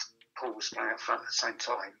Paul was playing up front at the same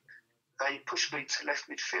time. They pushed me to left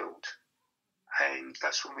midfield, and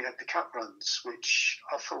that's when we had the cup runs, which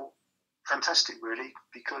I thought fantastic, really,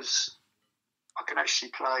 because I can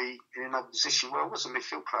actually play in another position. Well, I was a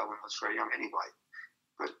midfield player when I was very young anyway,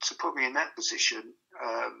 but to put me in that position,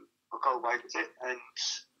 I got away with it, and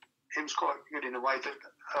it was quite good in a way that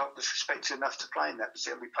I was respected enough to play in that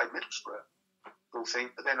position. We played Middlesbrough, whole thing,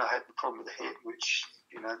 but then I had the problem with the hip, which,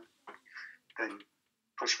 then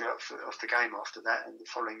pushed me off the game after that, and the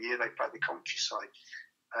following year they played the Coventry side,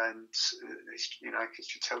 and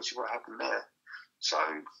it tells you what happened there. So,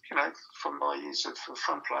 from my years of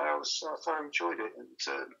front player, I thoroughly enjoyed it, and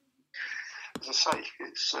as I say,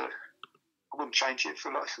 I wouldn't change it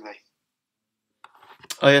for life for me.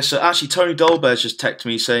 Oh yeah, so actually Tony Dolbear's just texted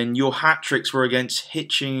me saying your hat-tricks were against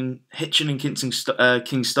Hitchin and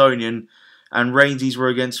Kingstonian, and Rainsey's were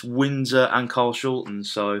against Windsor and Carl Shorten,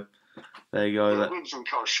 so there you go. Yeah, Windsor and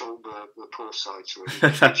Carl Shorten were poor sides, really.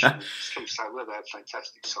 Kingstonian, well, they had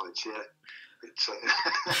fantastic sides, yeah.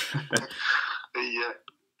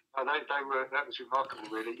 That was remarkable,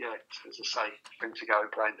 really, yeah, as I say, for him to go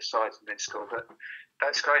and play in the sides and then score, but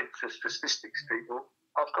that's great for statistics, people.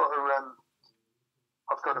 I've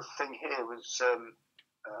got a thing here with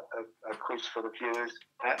a quiz for the viewers.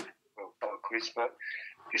 Well, not a quiz, but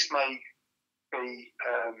this may be.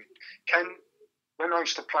 When I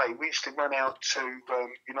used to play, we used to run out to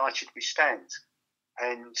United We Stand,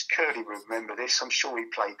 and Curly will remember this. I'm sure he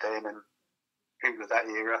played then, and people of that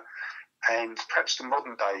era, and perhaps the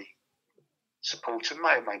modern day supporter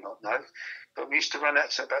may or may not know. But we used to run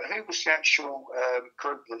out to about who was the actual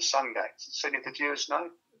group that sung that. Does any of the viewers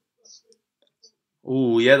know?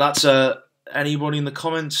 Oh yeah, that's anybody in the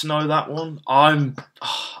comments know that one? I've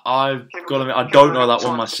got to admit, I don't know that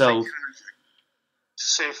one myself. To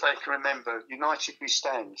see if they can remember. United We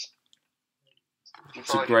Stand.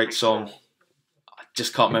 It's a great song. I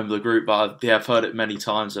just can't remember the group, but I've heard it many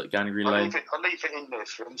times at Gannery Lane. I'll leave it in there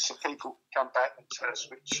for them so people come back and tell us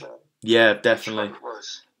which. Yeah, definitely. Which one it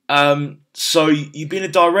was. So you've been a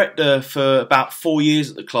director for about 4 years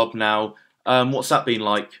at the club now. What's that been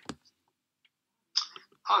like?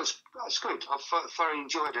 Oh, it's good. I've thoroughly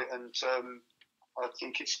enjoyed it, and I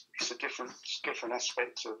think it's a different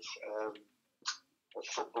aspect of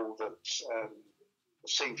football that's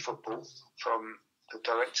seeing football from the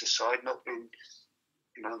director's side, not being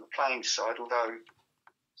on the playing side. Although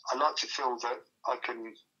I like to feel that I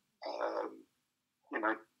can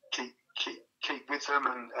keep with them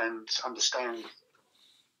and understand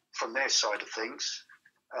from their side of things.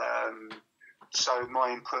 So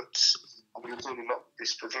my inputs. I'm going to do a lot of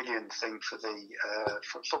this pavilion thing for the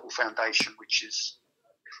Football Foundation, which is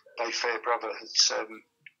Dave Fairbrother has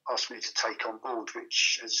asked me to take on board,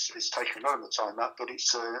 which has taken a lot of the time up, but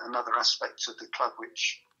it's another aspect of the club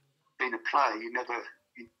which, being a player, you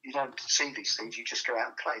don't see these things, you just go out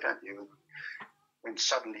and play, don't you? And when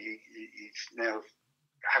suddenly you're now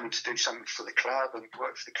having to do something for the club and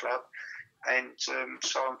work for the club, and so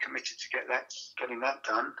I'm committed to getting that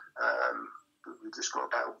done. We've just got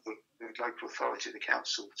about the local authority, the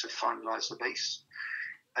council, to finalise the lease,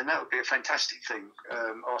 and that would be a fantastic thing.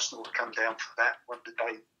 Arsenal will come down for that when the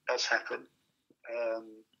day does happen.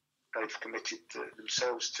 They've committed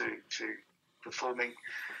themselves to performing,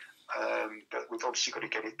 but we've obviously got to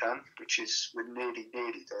get it done, we're nearly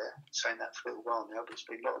there. I'm saying that for a little while now, but it's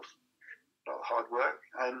been a lot of hard work,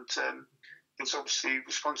 and there's obviously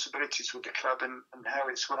responsibilities with the club and how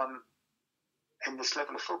it's run in this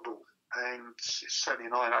level of football. And it's certainly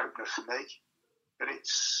an eye-opener for me. But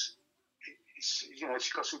it's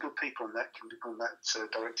got some good people on that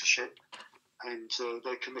directorship, and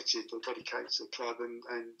they're committed, they're dedicated to the club, and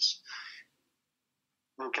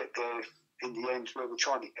we'll get there in the end where we're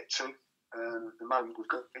trying to get to. At the moment, we've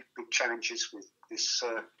got big challenges with this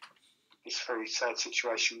very sad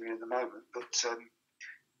situation we're in at the moment. But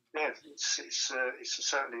it's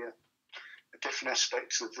certainly a different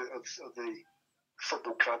aspect of the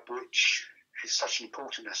football club, which is such an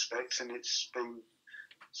important aspect, and it's been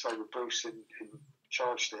so with Bruce in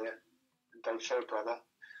charge there and Dave Fairbrother,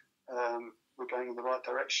 we're going in the right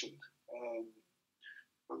direction,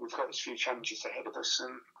 but we've got a few challenges ahead of us,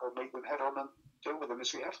 and we'll meet them head on and deal with them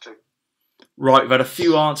as we have to. Right, we've had a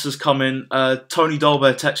few answers come in. Tony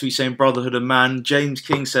Dolbear texted me saying Brotherhood of Man. James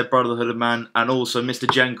King said Brotherhood of Man, and also Mr.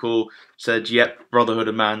 Jenkel said, "Yep, Brotherhood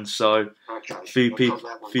of Man." So, Okay, few people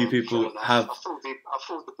have. I thought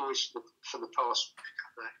the boys from the past,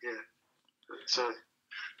 yeah, but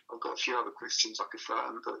I've got a few other questions I could throw at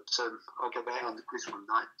them, but I'll get that on the quiz one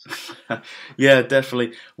night. Yeah,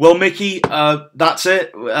 definitely. Well, Micky, that's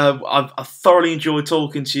it. I've thoroughly enjoyed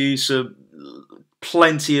talking to you. So,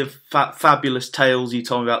 plenty of fabulous tales you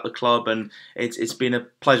told me about the club, and it's been a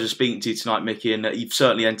pleasure speaking to you tonight, Micky, and you've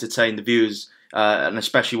certainly entertained the viewers, and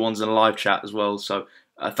especially ones in the live chat as well. So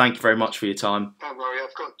thank you very much for your time. Don't worry, I'll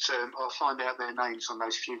find out their names on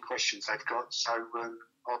those few questions they've got, so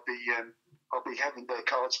I'll be having their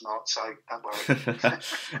cards marked, so don't worry.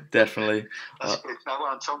 Definitely. That's good. No,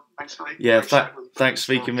 well, Tom, thanks, mate. Yeah, thanks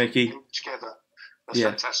for speaking, Micky. Together. That's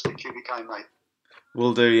fantastic. Keep it going, mate.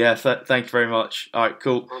 Will do, yeah. Thank you very much. All right,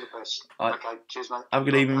 cool. All the best. Right. Okay, cheers, mate. Have a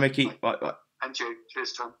good evening, Micky. Bye. Bye. And you.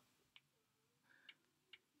 Cheers, Tom.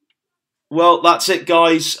 Well, that's it,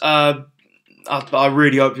 guys. I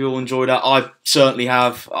really hope you all enjoyed that. I certainly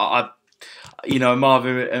have. Marvin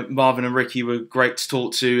and Ricky were great to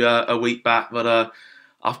talk to a week back, but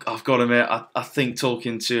I've got to admit, I think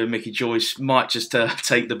talking to Micky Joyce might just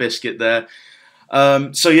take the biscuit there.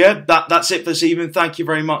 So yeah, that's it for this evening. Thank you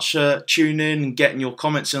very much for tuning in and getting your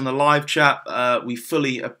comments in the live chat. We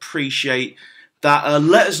fully appreciate that.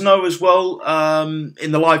 Let us know as well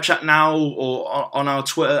in the live chat now, or on our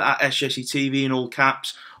Twitter at SUFCtv in all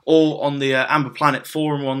caps, or on the Amber Planet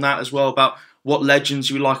forum on that as well, about what legends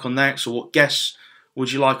you would like on next, or what guests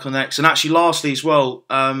would you like on next. And actually, lastly as well,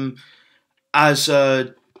 as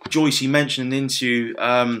Joyce mentioned in the interview,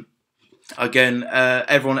 again,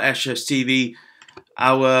 everyone at SUFCtv,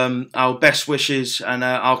 our best wishes and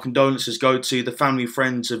our condolences go to the family and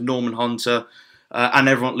friends of Norman Hunter and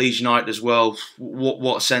everyone at Leeds United as well.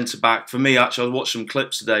 What a centre back. For me, actually, I watched some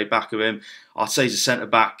clips today back of him. I'd say he's a centre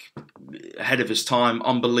back ahead of his time.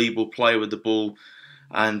 Unbelievable player with the ball,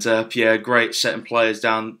 and great setting players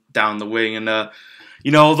down the wing. And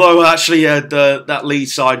although actually that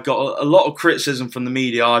Leeds side got a lot of criticism from the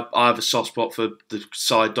media, I have a soft spot for the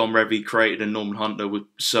side Dom Revie created, and Norman Hunter was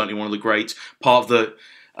certainly one of the greats. Part of the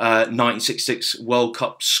 1966 World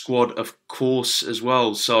Cup squad, of course, as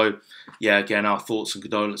well. So, yeah, again, our thoughts and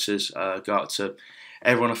condolences go out to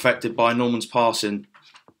everyone affected by Norman's passing.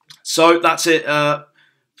 So that's it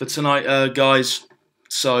for tonight, guys.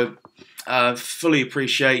 So fully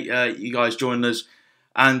appreciate you guys joining us.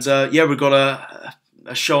 And we've got a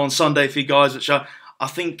show on Sunday for you guys, which I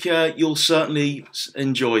think you'll certainly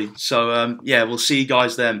enjoy. So, we'll see you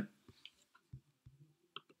guys then.